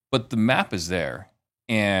 But the map is there,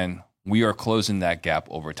 and we are closing that gap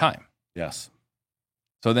over time. Yes.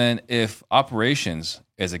 So then if operations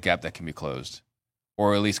is a gap that can be closed,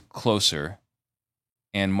 or at least closer,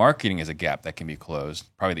 and marketing is a gap that can be closed,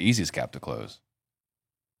 probably the easiest gap to close,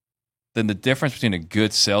 then the difference between a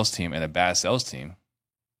good sales team and a bad sales team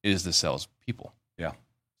is the sales people. Yeah.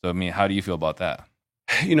 So, I mean, how do you feel about that?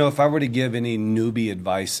 You know, if I were to give any newbie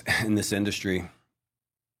advice in this industry, and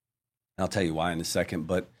I'll tell you why in a second,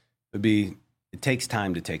 but it takes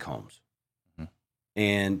time to take homes. Mm-hmm.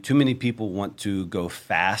 And too many people want to go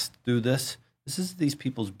fast through this. This is these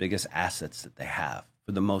people's biggest assets that they have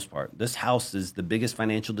for the most part. This house is the biggest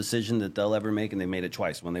financial decision that they'll ever make, and they made it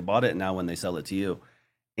twice, when they bought it and now when they sell it to you.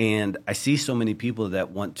 And I see so many people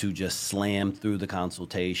that want to just slam through the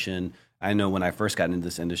consultation. I know when I first got into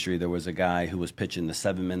this industry, there was a guy who was pitching the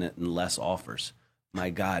 7-minute and less offers.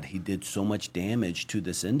 My God, he did so much damage to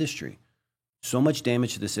this industry. So much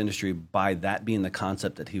damage to this industry by that being the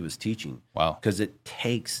concept that he was teaching. Wow. Because it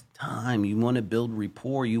takes time. You want to build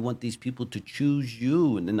rapport. You want these people to choose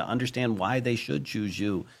you and then to understand why they should choose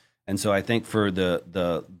you. And so I think for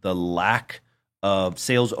the lack of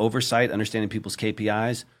sales oversight, understanding people's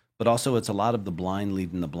KPIs, but also it's a lot of the blind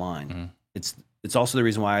leading the blind. Mm-hmm. It's also the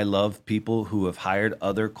reason why I love people who have hired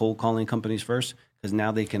other cold calling companies first, because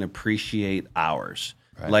now they can appreciate ours.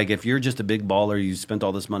 Right. Like if you're just a big baller, you spent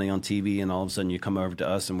all this money on TV, and all of a sudden you come over to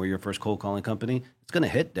us and we're your first cold calling company, it's going to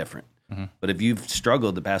hit different. Mm-hmm. But if you've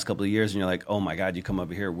struggled the past couple of years and you're like, oh my God, you come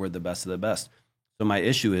over here, we're the best of the best. So my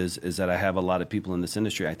issue is that I have a lot of people in this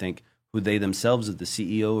industry, I think, who they themselves as the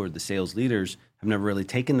CEO or the sales leaders have never really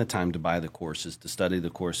taken the time to buy the courses, to study the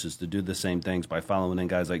courses, to do the same things by following in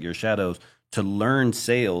guys like your shadows, to learn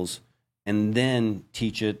sales and then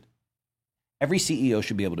teach it. Every CEO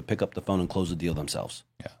should be able to pick up the phone and close the deal themselves.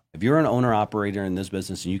 Yeah. If you're an owner operator in this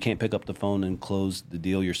business and you can't pick up the phone and close the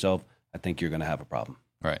deal yourself, I think you're going to have a problem.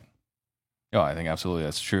 Right. No, I think absolutely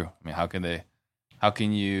that's true. I mean, how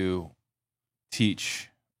can you teach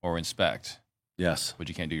or inspect Yes, what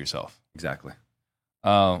you can't do yourself? exactly.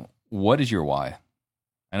 What is your why?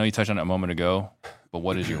 I know you touched on it a moment ago, but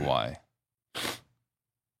what is your why?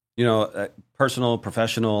 You know, personal,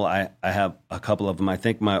 professional, I have a couple of them. I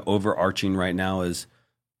think my overarching right now is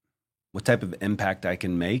what type of impact I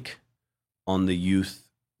can make on the youth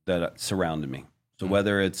that surrounded me. So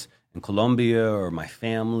whether it's in Colombia or my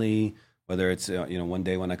family, whether it's, one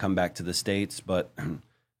day when I come back to the States, but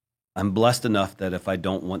I'm blessed enough that if I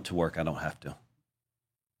don't want to work, I don't have to.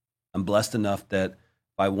 I'm blessed enough that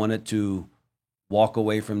if I wanted to walk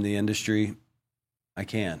away from the industry, I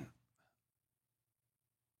can.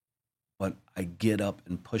 But I get up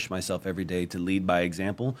and push myself every day to lead by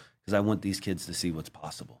example because I want these kids to see what's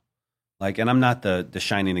possible. And I'm not the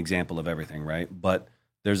shining example of everything, right? But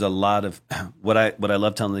there's a lot of what I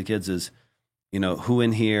love telling the kids is, who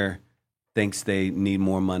in here thinks they need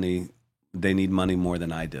more money? They need money more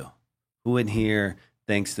than I do. Who in here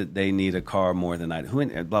thinks that they need a car more than I do? Who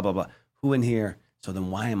in blah blah blah? Who in here? So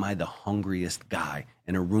then why am I the hungriest guy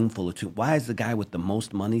in a room full of two? Why is the guy with the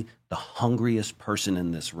most money the hungriest person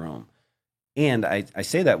in this room? And I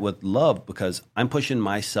say that with love because I'm pushing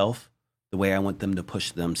myself the way I want them to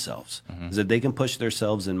push themselves. Because if they can push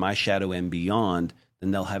themselves in my shadow and beyond,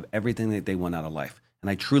 then they'll have everything that they want out of life. And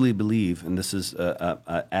I truly believe, and this is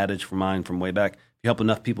an adage for mine from way back, if you help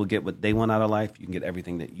enough people get what they want out of life, you can get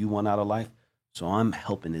everything that you want out of life. So I'm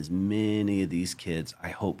helping as many of these kids, I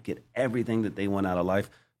hope, get everything that they want out of life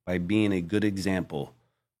by being a good example,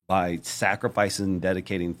 by sacrificing and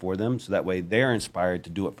dedicating for them, so that way they're inspired to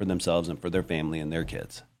do it for themselves and for their family and their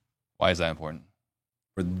kids. Why is that important?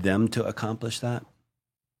 For them to accomplish that?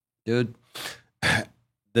 Dude,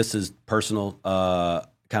 this is personal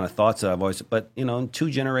kind of thoughts that I've always, but in 2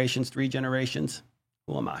 generations, 3 generations,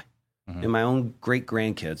 who am I? Mm-hmm. And my own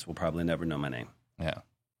great-grandkids will probably never know my name. Yeah.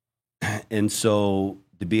 And so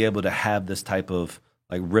to be able to have this type of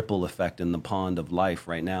ripple effect in the pond of life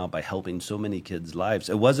right now by helping so many kids' lives,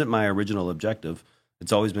 it wasn't my original objective.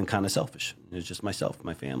 It's always been kind of selfish. It's just myself,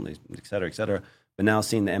 my family, et cetera, et cetera. But now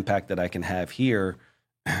seeing the impact that I can have here,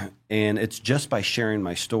 and it's just by sharing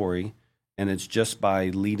my story, and it's just by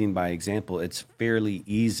leading by example. It's fairly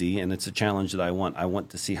easy, and it's a challenge that I want. I want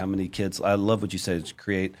to see how many kids, I love what you said, is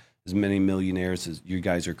create as many millionaires as you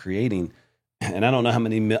guys are creating. And I don't know how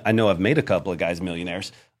many, I know I've made a couple of guys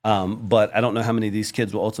millionaires, but I don't know how many of these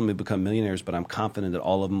kids will ultimately become millionaires, but I'm confident that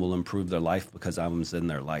all of them will improve their life because I was in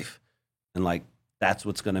their life. And that's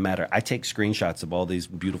what's going to matter. I take screenshots of all these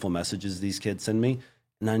beautiful messages these kids send me,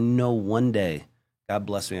 and I know one day, God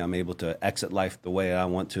bless me, I'm able to exit life the way I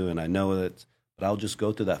want to, and I know that, but I'll just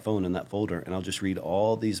go through that phone in that folder, and I'll just read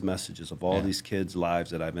all these messages of all these kids'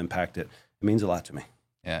 lives that I've impacted. It means a lot to me.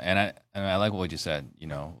 Yeah, and I like what you said.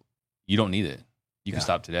 You don't need it. You can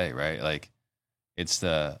stop today, right? It's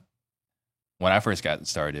when I first got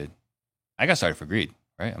started, I got started for greed,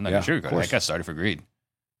 right? I'm not going to sugarcoat it. I got started for greed.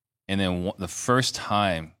 And then the first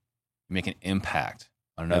time you make an impact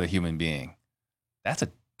on another human being, that's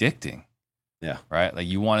addicting. Yeah. Right?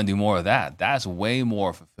 You want to do more of that. That's way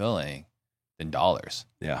more fulfilling than dollars.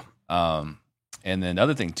 Yeah. And then the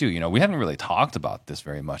other thing too, we haven't really talked about this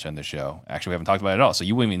very much on the show. Actually, we haven't talked about it at all. So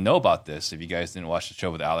you wouldn't even know about this if you guys didn't watch the show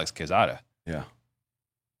with Alex Quezada. Yeah.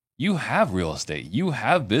 You have real estate. You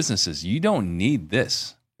have businesses. You don't need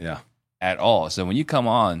this. Yeah. At all. So when you come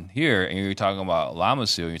on here and you're talking about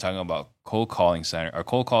Lamasu, you're talking about cold call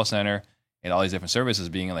center and all these different services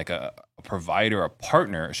being a provider, a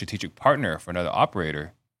partner, a strategic partner for another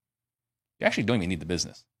operator, you actually don't even need the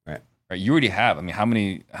business. Right. You already have. I mean,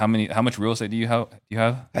 how much real estate do you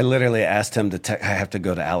have? I literally asked him I have to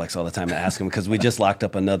go to Alex all the time to ask him because we just locked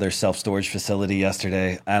up another self-storage facility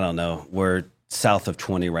yesterday. I don't know. We're south of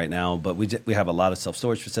 20 right now, but we have a lot of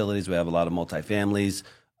self-storage facilities. We have a lot of multifamilies.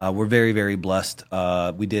 We're very, very blessed.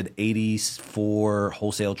 We did 84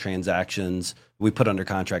 wholesale transactions we put under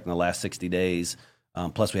contract in the last 60 days.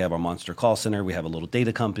 Plus, we have our monster call center. We have a little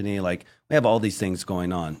data company. Like, we have all these things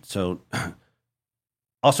going on. So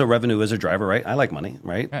also revenue is a driver, right? I like money,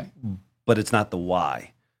 right? But it's not the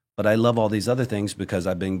why. But I love all these other things because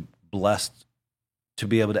I've been blessed to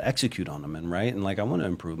be able to execute on them. And right. And like, I want to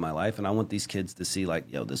improve my life, and I want these kids to see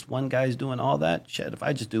like, yo, this one guy's doing all that shit. If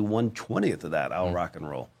I just do 1/20th of that, I'll rock and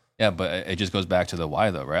roll. Yeah. But it just goes back to the why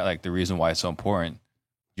though, right? Like the reason why it's so important.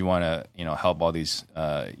 You want to, help all these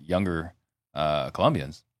younger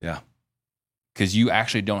Colombians. Yeah. Because you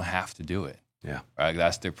actually don't have to do it. Yeah. Right.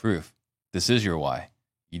 That's the proof. This is your why.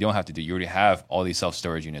 You don't have to do it. You already have all these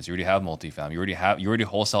self-storage units. You already have multifamily. You already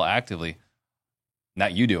wholesale actively.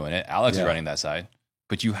 Not you doing it. Alex is running that side.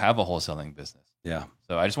 But you have a wholesaling business. Yeah.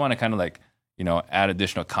 So I just want to kind of like, add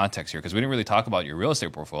additional context here because we didn't really talk about your real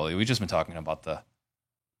estate portfolio. We've just been talking about the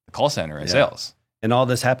call center and sales. And all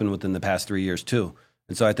this happened within the past 3 years too.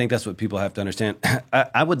 And so I think that's what people have to understand.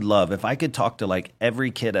 I would love if I could talk to like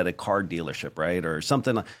every kid at a car dealership, right? Or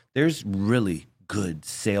something. There's really good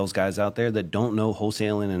sales guys out there that don't know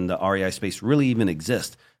wholesaling and the REI space really even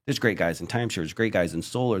exist. There's great guys in timeshares, great guys in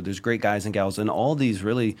solar. There's great guys and gals in all these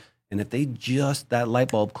really. And if they just, that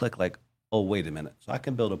light bulb click like, oh, wait a minute. So I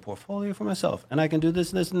can build a portfolio for myself and I can do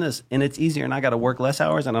this, this, and this. And it's easier and I got to work less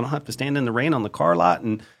hours and I don't have to stand in the rain on the car lot.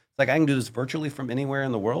 And it's like, I can do this virtually from anywhere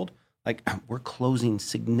in the world. Like we're closing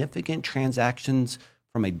significant transactions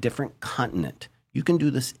from a different continent. You can do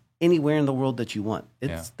this anywhere in the world that you want.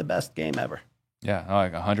 It's the best game ever. Yeah, I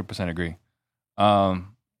 100% agree.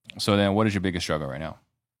 So then what is your biggest struggle right now?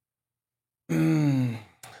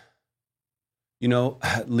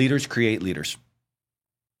 Leaders create leaders.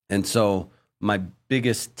 And so my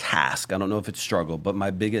biggest task, I don't know if it's struggle, but my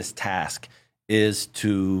biggest task is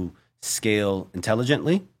to scale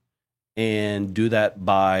intelligently and do that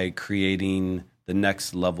by creating the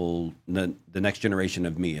next level, the next generation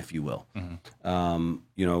of me, if you will.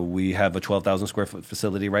 Mm-hmm. We have a 12,000 square foot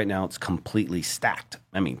facility right now. It's completely stacked.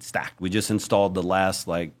 I mean, stacked. We just installed the last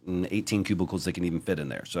 18 cubicles that can even fit in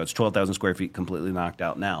there. So it's 12,000 square feet completely knocked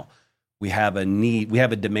out now. We have a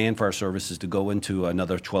demand for our services to go into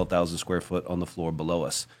another 12,000 square foot on the floor below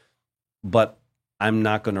us. But I'm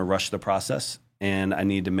not going to rush the process. And I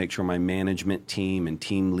need to make sure my management team and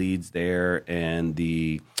team leads there and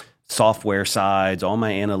the software sides, all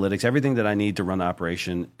my analytics, everything that I need to run the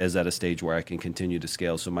operation is at a stage where I can continue to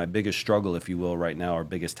scale. So my biggest struggle, if you will, right now, our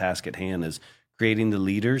biggest task at hand is creating the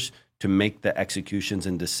leaders to make the executions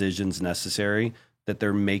and decisions necessary that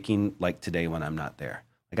they're making like today when I'm not there.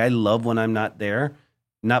 Like I love when I'm not there,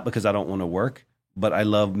 not because I don't want to work, but I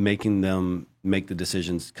love making them make the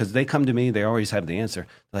decisions because they come to me, they always have the answer.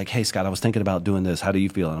 They're like, hey, Scott, I was thinking about doing this. How do you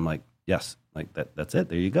feel? And I'm like, yes, like that's it.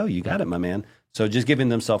 There you go. You got it, my man. So just giving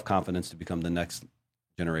them self-confidence to become the next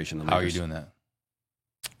generation of leaders. How are you doing that?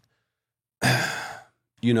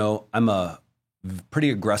 I'm a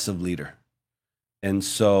pretty aggressive leader. And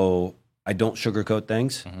so I don't sugarcoat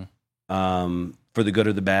things for the good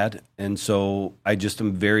or the bad. And so I just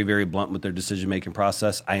am very, very blunt with their decision-making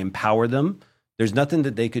process. I empower them. There's nothing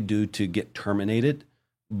that they could do to get terminated,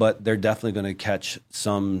 but they're definitely going to catch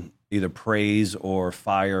some either praise or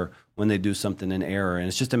fire when they do something in error. And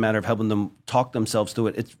it's just a matter of helping them talk themselves through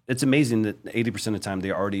it. It's amazing that 80% of the time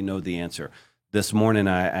they already know the answer. This morning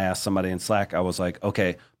I asked somebody in Slack, I was like,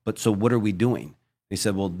 okay, but so what are we doing? He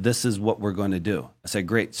said, well, this is what we're going to do. I said,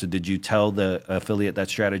 great. So did you tell the affiliate that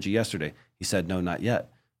strategy yesterday? He said, no, not yet.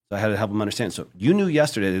 So I had to help him understand. So you knew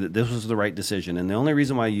yesterday that this was the right decision. And the only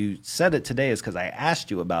reason why you said it today is because I asked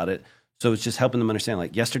you about it. So it's just helping them understand,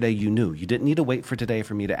 like yesterday you knew. You didn't need to wait for today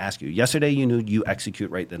for me to ask you. Yesterday you knew, you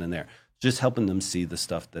execute right then and there. Just helping them see the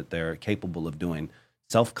stuff that they're capable of doing.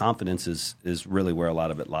 Self-confidence is really where a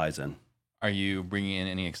lot of it lies in. Are you bringing in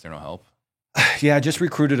any external help? Yeah, I just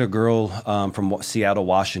recruited a girl from Seattle,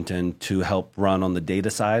 Washington to help run on the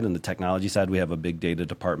data side and the technology side. We have a big data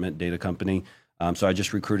department, data company. So I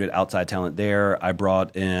just recruited outside talent there. I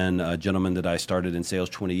brought in a gentleman that I started in sales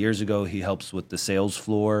 20 years ago. He helps with the sales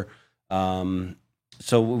floor.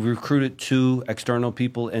 So we recruited 2 external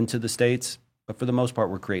people into the States, but for the most part,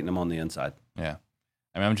 we're creating them on the inside. Yeah.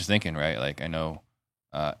 I mean, I'm just thinking, right? Like I know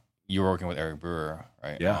you were working with Eric Brewer,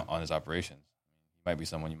 right? Yeah. On his operations. He might be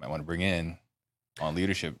someone you might want to bring in on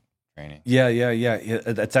leadership training. Yeah.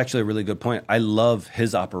 That's actually a really good point. I love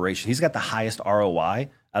his operation. He's got the highest ROI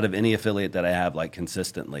out of any affiliate that I have, like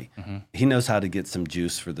consistently. Mm-hmm. He knows how to get some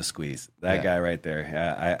juice for the squeeze. That guy right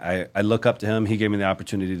there. I look up to him. He gave me the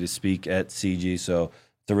opportunity to speak at CG, so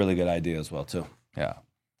it's a really good idea as well too. Yeah.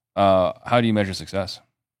 How do you measure success?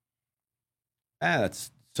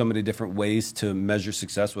 That's so many different ways to measure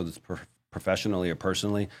success, whether it's professionally or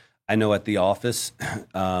personally. I know at the office,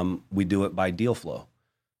 we do it by deal flow.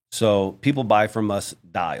 So people buy from us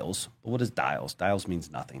dials. But what is dials? Dials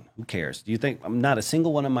means nothing. Who cares? Do you think not a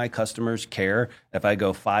single one of my customers care if I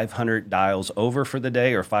go 500 dials over for the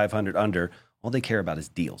day or 500 under? All they care about is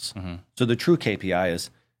deals. So the true KPI is,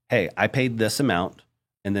 hey, I paid this amount,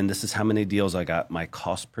 and then this is how many deals I got. My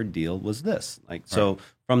cost per deal was this. So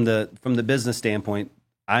from the business standpoint,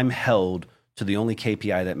 I'm held to the only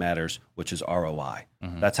KPI that matters, which is ROI.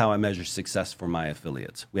 That's how I measure success for my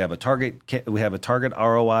affiliates. We have a target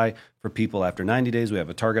ROI for people after 90 days. We have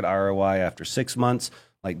a target ROI after 6 months.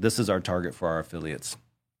 Like, this is our target for our affiliates.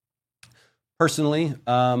 Personally,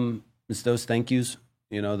 it's those thank yous.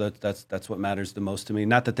 You know, that's what matters the most to me.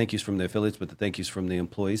 Not the thank yous from the affiliates, but the thank yous from the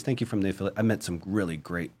employees. Thank you from the affiliate. I met some really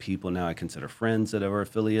great people now I consider friends that are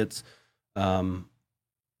affiliates. But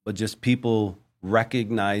just people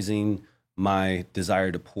recognizing my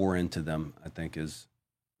desire to pour into them, I think, is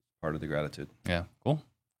part of the gratitude. Yeah, cool.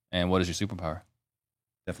 And what is your superpower?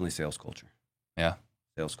 Definitely sales culture. Yeah.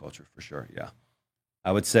 Sales culture, for sure, yeah.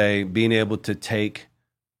 I would say being able to take,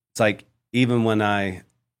 it's like even when as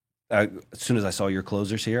soon as I saw your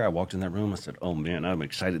closers here, I walked in that room, I said, oh man, I'm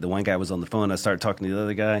excited. The one guy was on the phone, I started talking to the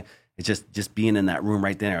other guy. It's just being in that room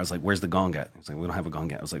right there. I was like, where's the gong at? I was like, we don't have a gong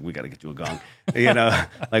yet. I was like, we got to get you a gong. You know,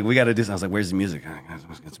 like we got to do something. I was like, where's the music?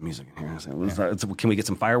 Let's get some music in here. I was like, can we get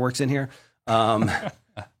some fireworks in here?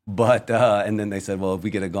 But and then they said, well, if we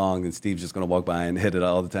get a gong, then Steve's just going to walk by and hit it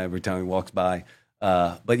all the time every time he walks by.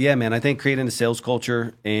 But yeah, man, I think creating a sales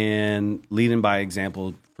culture and leading by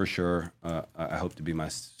example, for sure, I hope to be my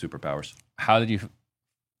superpowers. How did you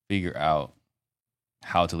figure out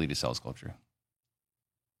how to lead a sales culture?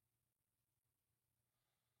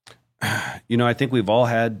 You know, I think we've all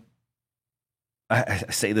had, I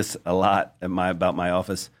say this a lot about my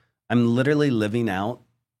office. I'm literally living out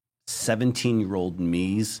 17-year-old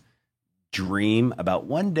me's dream about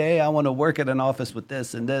one day I want to work at an office with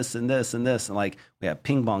this and this and this and this. And like, we have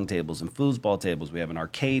ping pong tables and foosball tables. We have an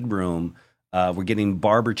arcade room. We're getting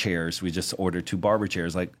barber chairs. We just ordered 2 barber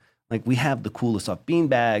chairs. Like we have the coolest stuff, bean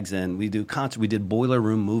bags, and we do concert. We did Boiler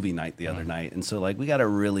Room movie night the other night. And so like, we got a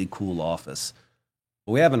really cool office.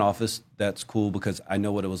 But we have an office that's cool because I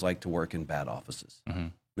know what it was like to work in bad offices.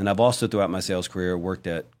 And I've also, throughout my sales career, worked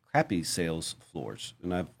at crappy sales floors.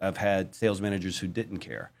 And I've had sales managers who didn't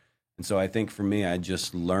care. And so I think for me, I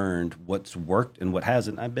just learned what's worked and what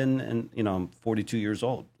hasn't. I've been in, you know, I'm 42 years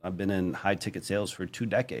old. I've been in high ticket sales for 2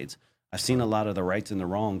 decades. I've seen a lot of the rights and the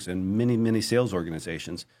wrongs in many, many sales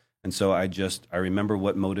organizations. And so I remember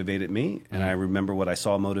what motivated me, and I remember what I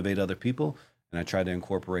saw motivate other people. And I try to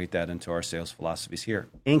incorporate that into our sales philosophies here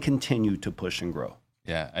and continue to push and grow.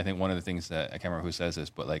 Yeah, I think one of the things that, I can't remember who says this,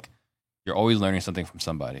 but like, you're always learning something from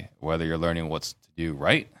somebody, whether you're learning what's to do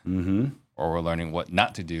right or we're learning what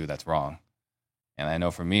not to do that's wrong. And I know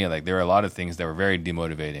for me, like, there are a lot of things that were very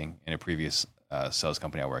demotivating in a previous sales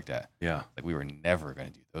company I worked at. Yeah. Like, we were never going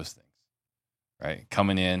to do those things, right?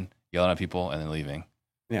 Coming in, yelling at people, and then leaving.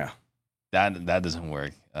 Yeah. That doesn't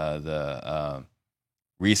work. The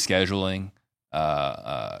rescheduling,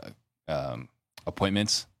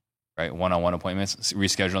 appointments, right? One-on-one appointments,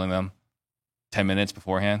 rescheduling them 10 minutes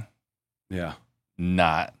beforehand. Yeah.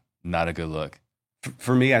 Not a good look.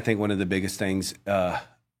 For me, I think one of the biggest things, I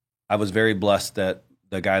was very blessed that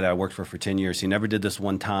the guy that I worked for 10 years, he never did this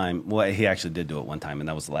one time. Well, he actually did do it one time, and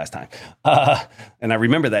that was the last time. And I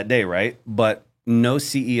remember that day, right? But no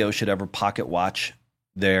CEO should ever pocket watch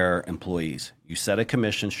their employees. You set a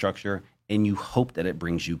commission structure, and you hope that it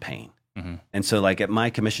brings you pain. And so like at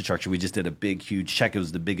my commission structure, we just did a big, huge check. It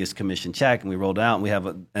was the biggest commission check, and we rolled it out, and we have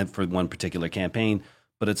for one particular campaign.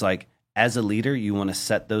 But it's like, as a leader, you want to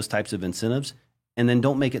set those types of incentives, and then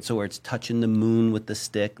don't make it so where it's touching the moon with the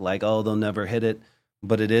stick, like, oh, they'll never hit it.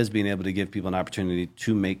 But it is being able to give people an opportunity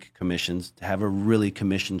to make commissions, to have a really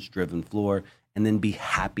commissions-driven floor, and then be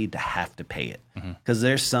happy to have to pay it. Because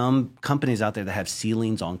there's some companies out there that have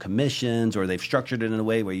ceilings on commissions, or they've structured it in a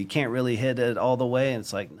way where you can't really hit it all the way. And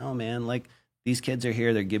it's like, no, man, like, these kids are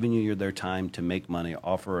here. They're giving you their time to make money,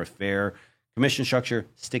 offer a fair commission structure,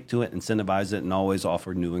 stick to it, incentivize it, and always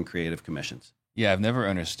offer new and creative commissions. Yeah, I've never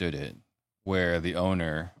understood it where the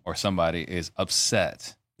owner or somebody is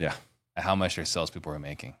upset at how much their salespeople are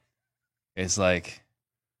making. It's like,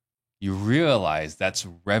 you realize that's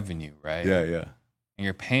revenue, right? Yeah. And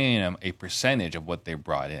you're paying them a percentage of what they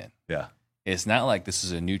brought in. Yeah. It's not like this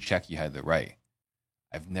is a new check you had to write.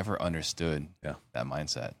 I've never understood that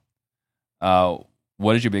mindset.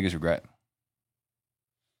 What is your biggest regret?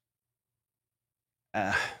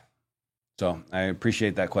 So I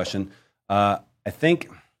appreciate that question. I I think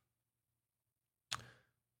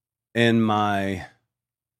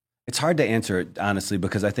it's hard to answer it honestly,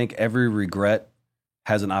 because I think every regret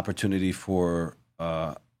has an opportunity for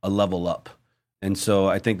a level up. And so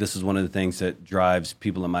I think this is one of the things that drives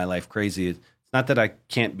people in my life crazy. It's not that I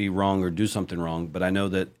can't be wrong or do something wrong, but I know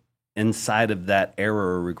that inside of that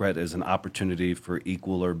error or regret is an opportunity for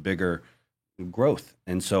equal or bigger growth.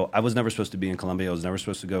 And so I was never supposed to be in Colombia. I was never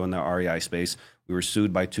supposed to go in the REI space. We were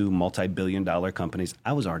sued by 2 multi-billion-dollar companies.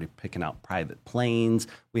 I was already picking out private planes.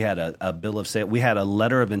 We had a bill of sale. We had a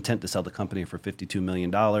letter of intent to sell the company for $52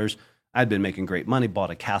 million. I'd been making great money,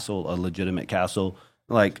 bought a castle, a legitimate castle.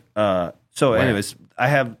 Anyways,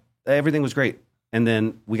 everything was great. And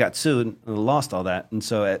then we got sued and lost all that. And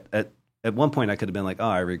so at one point I could have been like, oh,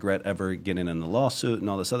 I regret ever getting in the lawsuit and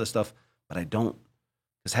all this other stuff. But I don't.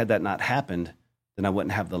 Because had that not happened, then I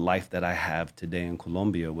wouldn't have the life that I have today in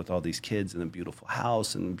Colombia with all these kids and a beautiful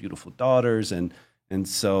house and beautiful daughters. And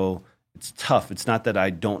so it's tough. It's not that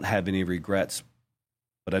I don't have any regrets,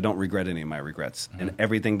 but I don't regret any of my regrets. Mm-hmm. And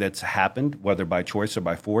everything that's happened, whether by choice or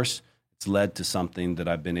by force, it's led to something that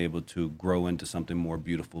I've been able to grow into something more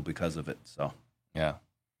beautiful because of it. So, yeah.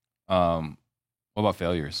 What about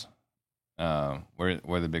failures? Where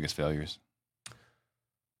are the biggest failures?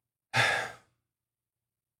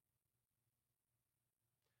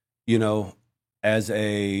 As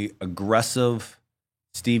a aggressive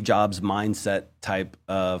Steve Jobs mindset type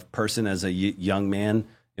of person, as a young man,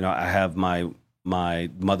 I have my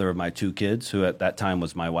mother of my 2 kids, who at that time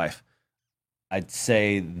was my wife. I'd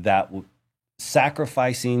say that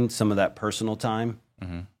sacrificing some of that personal time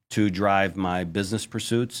to drive my business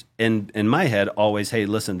pursuits, in my head, always, hey,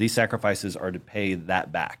 listen, these sacrifices are to pay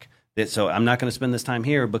that back. So I'm not going to spend this time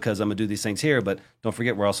here because I'm going to do these things here, but don't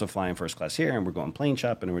forget we're also flying first class here, and we're going plane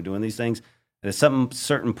shopping, and we're doing these things. And at some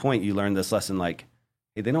certain point, you learn this lesson, like,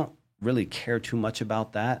 hey, they don't really care too much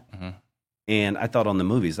about that. Mm-hmm. And I thought on the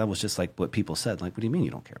movies, that was just like what people said. Like, what do you mean you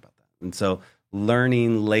don't care about that? And so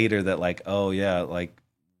learning later that, like, oh, yeah, like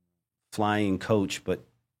flying coach, but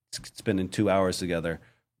spending 2 hours together,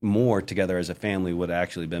 more together as a family would have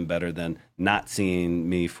actually been better than not seeing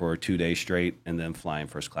me for 2 days straight and then flying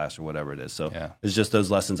first class or whatever it is. So It's just those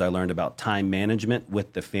lessons I learned about time management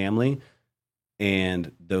with the family,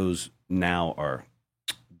 and those now are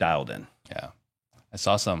dialed in. Yeah. I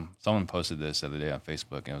saw someone posted this the other day on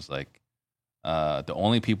Facebook, and it was like, the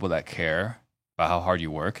only people that care about how hard you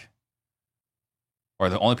work, or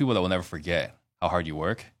the only people that will never forget how hard you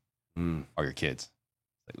work, are your kids.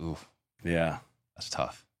 Like, oof. Yeah. That's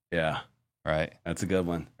tough. Yeah. Right. That's a good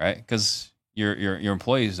one. Right. Because your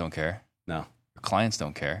employees don't care. No. Your clients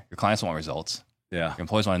don't care. Your clients want results. Yeah. Your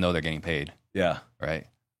employees want to know they're getting paid. Yeah. Right.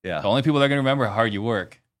 Yeah. The only people that are going to remember how hard you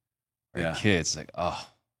work are your Yeah. kids. Like, oh,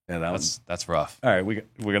 Yeah, that's rough. All right, we're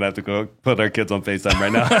gonna have to go put our kids on FaceTime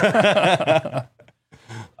right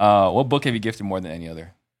now. What book have you gifted more than any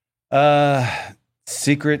other?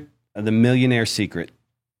 Secret, The Millionaire Secret.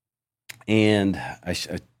 And as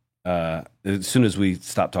soon as we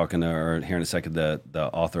stop talking, or here in a second, the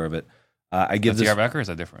author of it, I give this. T.R. Becker, or is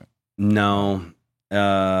that different? No,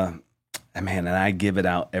 man, and I give it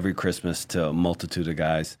out every Christmas to a multitude of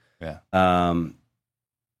guys. Yeah.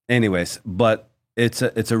 Anyways, but it's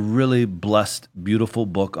a really blessed, beautiful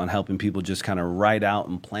book on helping people just kind of write out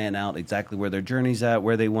and plan out exactly where their journey's at,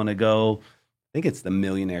 where they want to go. I think it's The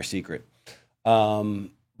Millionaire Secret. But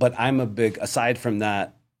aside from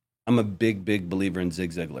that, I'm a big believer in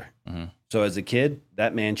Zig Ziglar. Mm-hmm. So as a kid,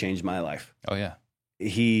 that man changed my life. Oh yeah.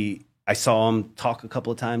 I saw him talk a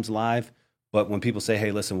couple of times live, but when people say,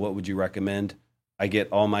 hey, listen, what would you recommend? I get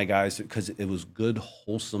all my guys, because it was good,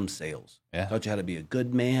 wholesome sales. Yeah. Taught you how to be a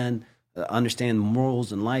good man, understand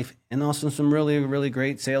morals in life, and also some really, really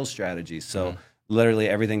great sales strategies. So literally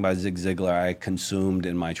everything by Zig Ziglar I consumed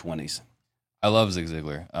in my 20s. I love Zig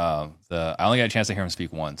Ziglar. I only got a chance to hear him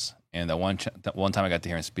speak once, and that one time I got to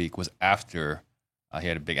hear him speak was after he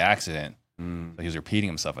had a big accident. So he was repeating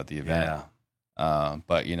himself at the event. Yeah.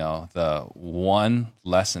 But the one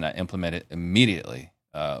lesson I implemented immediately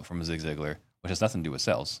from Zig Ziglar, which has nothing to do with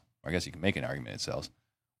sales, or I guess you can make an argument at sales,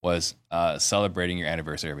 was celebrating your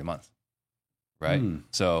anniversary every month. Right?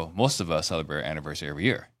 So most of us celebrate our anniversary every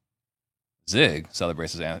year. Zig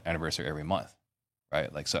celebrates his anniversary every month.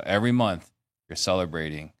 Right? Like, so every month you're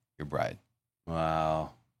celebrating your bride.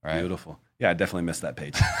 Wow. Right? Beautiful. Yeah, I definitely missed that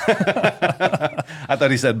page. I thought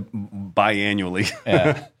he said biannually.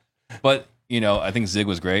 Yeah. But, I think Zig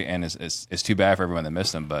was great, and it's too bad for everyone that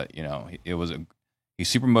missed him, but, he's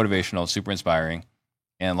super motivational, super inspiring,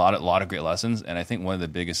 and a lot of great lessons. And I think one of the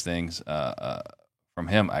biggest things from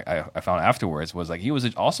him I found afterwards was, like, he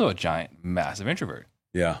was also a giant, massive introvert.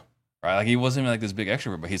 Yeah. right? Like he wasn't even like this big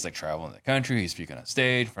extrovert, but he's like traveling the country, he's speaking on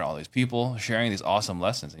stage in front of all these people, sharing these awesome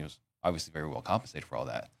lessons, and he was obviously very well compensated for all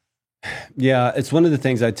that. Yeah, it's one of the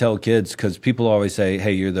things I tell kids because people always say,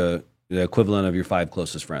 "Hey, you're the equivalent of your 5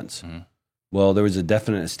 closest friends." Mm-hmm. Well, there was a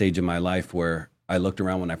definite stage in my life where I looked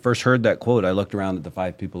around. When I first heard that quote, I looked around at the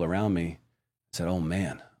 5 people around me. I said, "Oh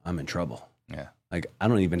man, I'm in trouble." Yeah. Like I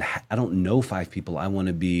don't know 5 people I want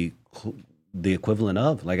to be the equivalent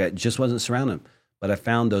of. Like I just wasn't surrounded. But I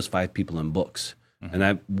found those 5 people in books. Mm-hmm.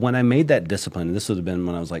 And when I made that discipline, and this would have been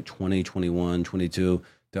when I was like 20, 21, 22,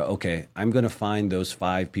 okay, I'm going to find those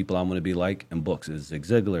 5 people I want to be like in books. It's Zig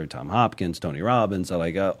Ziglar, Tom Hopkins, Tony Robbins,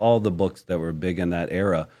 all the books that were big in that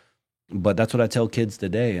era. But that's what I tell kids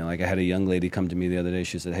today. And like I had a young lady come to me the other day.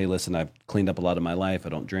 She said, "Hey, listen, I've cleaned up a lot of my life. I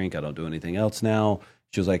don't drink. I don't do anything else now."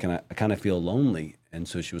 She was like, "And I kind of feel lonely." And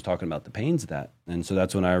so she was talking about the pains of that. And so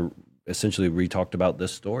that's when I essentially re-talked about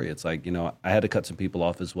this story. It's like, I had to cut some people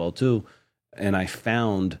off as well too. And I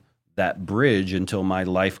found that bridge until my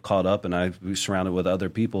life caught up and I was surrounded with other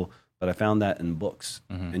people. But I found that in books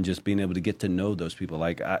and just being able to get to know those people.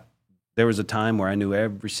 Like there was a time where I knew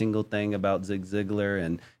every single thing about Zig Ziglar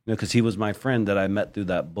and, because he was my friend that I met through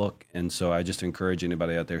that book. And so I just encourage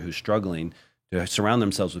anybody out there who's struggling to surround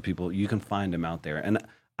themselves with people. You can find them out there. And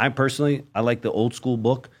I personally like the old school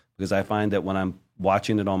book because I find that when I'm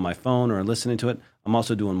watching it on my phone or listening to it, I'm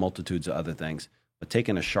also doing multitudes of other things. But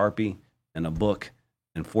taking a Sharpie and a book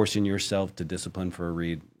and forcing yourself to discipline for a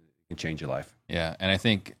read can change your life. Yeah. And I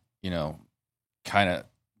think, kind of,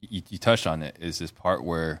 you touched on it, is this part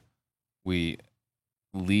where we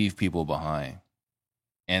leave people behind.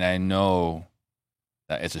 And I know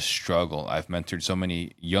that it's a struggle. I've mentored so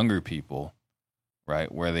many younger people,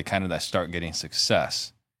 right, where they kind of start getting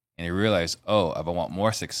success. And they realize, oh, if I want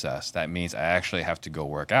more success, that means I actually have to go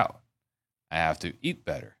work out. I have to eat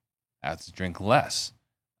better. I have to drink less.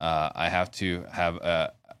 I have to have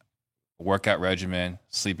a workout regimen,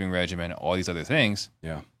 sleeping regimen, all these other things.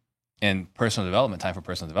 Yeah. And personal development, time for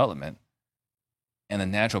personal development. And the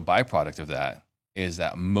natural byproduct of that is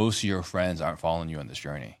that most of your friends aren't following you on this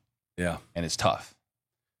journey. Yeah. And it's tough.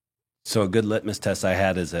 So a good litmus test I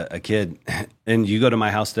had as a kid, and you go to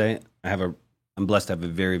my house today, I'm blessed to have a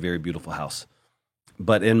very, very beautiful house.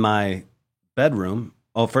 But in my bedroom,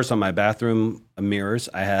 first on my bathroom mirrors,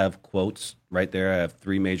 I have quotes right there. I have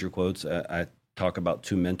 3 major quotes. I talk about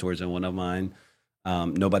 2 mentors in one of mine.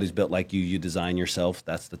 Nobody's built like you. You design yourself.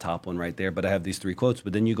 That's the top one right there. But I have these 3 quotes.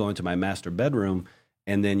 But then you go into my master bedroom,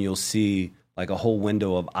 and then you'll see like a whole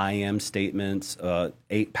window of I am statements,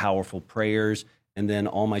 8 powerful prayers, and then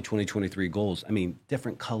all my 2023 goals. I mean,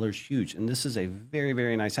 different colors, huge. And this is a very,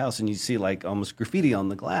 very nice house. And you see like almost graffiti on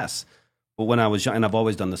the glass. But when I was young, and I've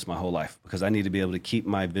always done this my whole life because I need to be able to keep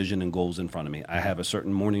my vision and goals in front of me. I have a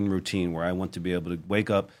certain morning routine where I want to be able to wake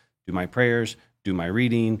up, do my prayers, do my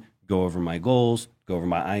reading, go over my goals, go over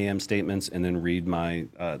my I am statements, and then read my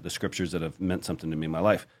the scriptures that have meant something to me in my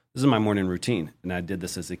life. This is my morning routine. And I did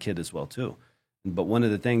this as a kid as well too. But one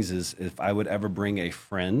of the things is if I would ever bring a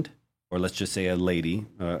friend, or let's just say a lady,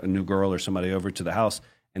 a new girl or somebody over to the house,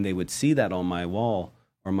 and they would see that on my wall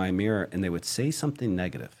or my mirror, and they would say something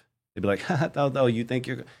negative. They'd be like, oh, you think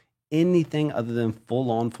you're anything other than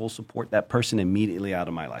full support, that person immediately out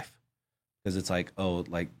of my life. Because it's like, oh,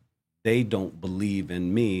 like they don't believe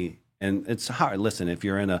in me. And it's hard. Listen, if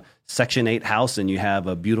you're in a Section 8 house and you have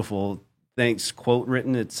a beautiful thanks quote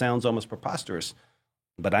written, it sounds almost preposterous.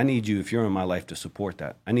 But I need you, if you're in my life, to support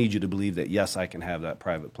that. I need you to believe that, yes, I can have that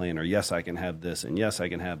private plane, or yes, I can have this, and yes, I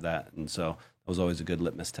can have that. And so that was always a good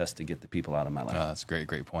litmus test to get the people out of my life. That's a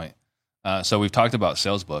great point. So we've talked about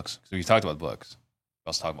sales books. So we've talked about books.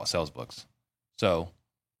 Let's talk about sales books. So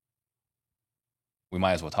we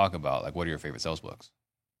might as well talk about, like, what are your favorite sales books?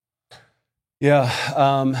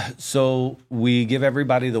 Yeah. So we give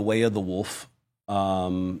everybody The Way of the Wolf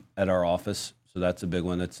at our office. So that's a big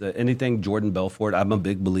one. It's anything Jordan Belfort. I'm a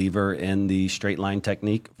big believer in the straight line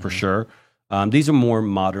technique for sure. These are more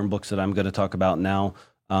modern books that I'm going to talk about now.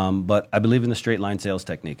 But I believe in the straight line sales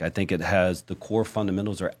technique. I think it has the core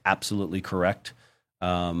fundamentals are absolutely correct.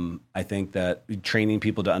 I think that training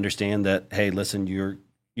people to understand that, hey, listen, you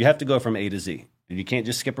have to go from A to Z. You can't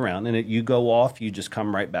just skip around. And you go off, you just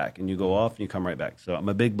come right back. And you go off, and you come right back. So I'm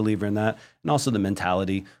a big believer in that. And also the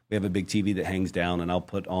mentality. We have a big TV that hangs down, and I'll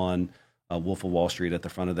put on Wolf of Wall Street at the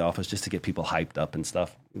front of the office just to get people hyped up and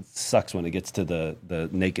stuff. It sucks when it gets to the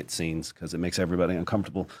naked scenes because it makes everybody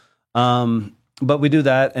uncomfortable. But we do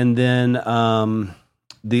that. And then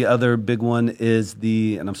the other big one is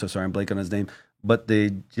and I'm so sorry, I'm blanking on his name, but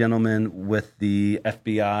the gentleman with the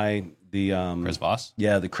FBI, Chris Voss?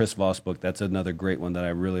 Yeah, the Chris Voss book. That's another great one that I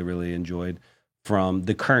really, really enjoyed from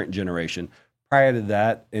the current generation. Prior to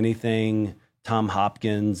that, anything Tom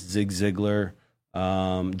Hopkins, Zig Ziglar,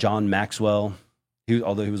 John Maxwell,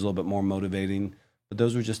 although he was a little bit more motivating, but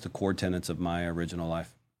those were just the core tenets of my original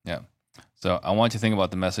life. Yeah. So I want you to think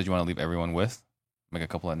about the message you want to leave everyone with. Make a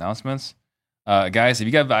couple of announcements. Guys, if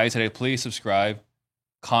you got value today, please subscribe,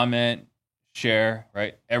 comment, share,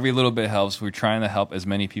 right? Every little bit helps. We're trying to help as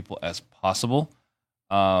many people as possible.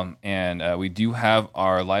 And we do have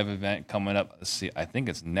our live event coming up. Let's see, I think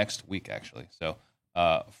it's next week, actually. So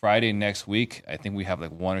Friday next week, I think we have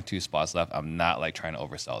like 1 or 2 spots left. I'm not like trying to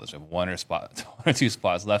oversell this. We have 1 or 2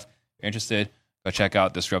 spots left. If you're interested, go check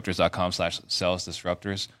out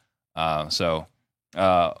disruptors.com/salesdisruptors.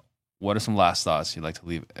 What are some last thoughts you'd like to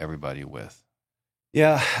leave everybody with?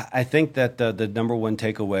 Yeah, I think that the number one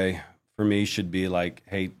takeaway for me should be like,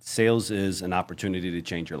 hey, sales is an opportunity to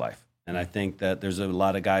change your life. And I think that there's a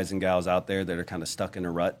lot of guys and gals out there that are kind of stuck in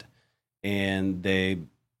a rut, and they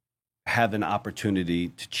have an opportunity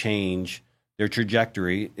to change their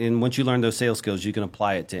trajectory. And once you learn those sales skills, you can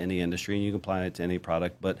apply it to any industry and you can apply it to any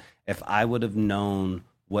product. But if I would have known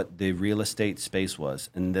what the real estate space was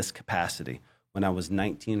in this capacity when I was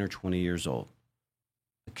 19 or 20 years old,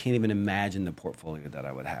 I can't even imagine the portfolio that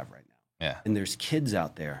I would have right now. Yeah. And there's kids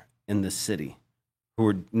out there in the city who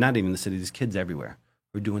are not even the city, there's kids everywhere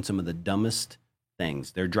who are doing some of the dumbest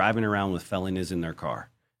things. They're driving around with felonies in their car.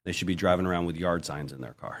 They should be driving around with yard signs in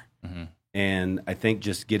their car. Mm-hmm. And I think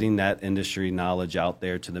just getting that industry knowledge out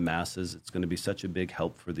there to the masses, it's going to be such a big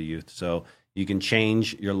help for the youth. So you can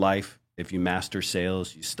change your life if you master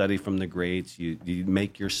sales, you study from the greats, you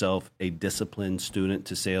make yourself a disciplined student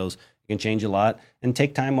to sales. You can change a lot, and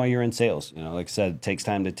take time while you're in sales. You know, like I said, it takes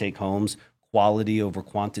time to take homes, quality over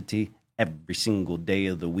quantity every single day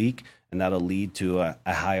of the week, and that'll lead to a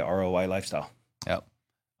high ROI lifestyle. Yep.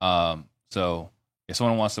 So if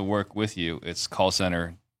someone wants to work with you, it's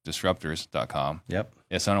callcenterdisruptors.com. Yep.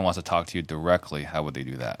 If someone wants to talk to you directly, how would they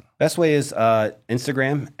do that? Best way is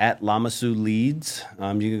Instagram at Lamasu Leads. You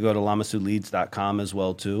can go to lamasuleads.com as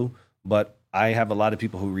well too. But I have a lot of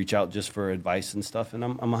people who reach out just for advice and stuff, and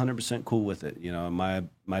I'm 100% cool with it. You know, my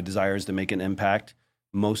desire is to make an impact.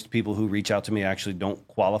 Most people who reach out to me actually don't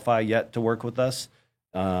qualify yet to work with us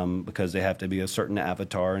because they have to be a certain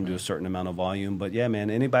avatar and do a certain amount of volume. But yeah, man,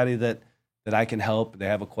 anybody that I can help, they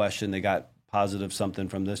have a question, they got positive something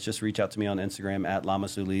from this, just reach out to me on Instagram at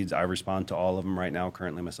Lamasu Leads. I respond to all of them right now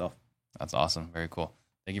currently myself. That's awesome. Very cool.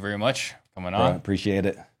 Thank you very much for coming on. Bro, appreciate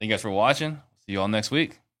it. Thank you guys for watching. See you all next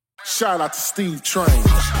week. Shout out to Steve Train.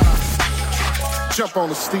 Jump on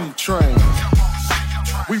the Steve Train.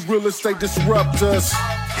 We real estate disruptors.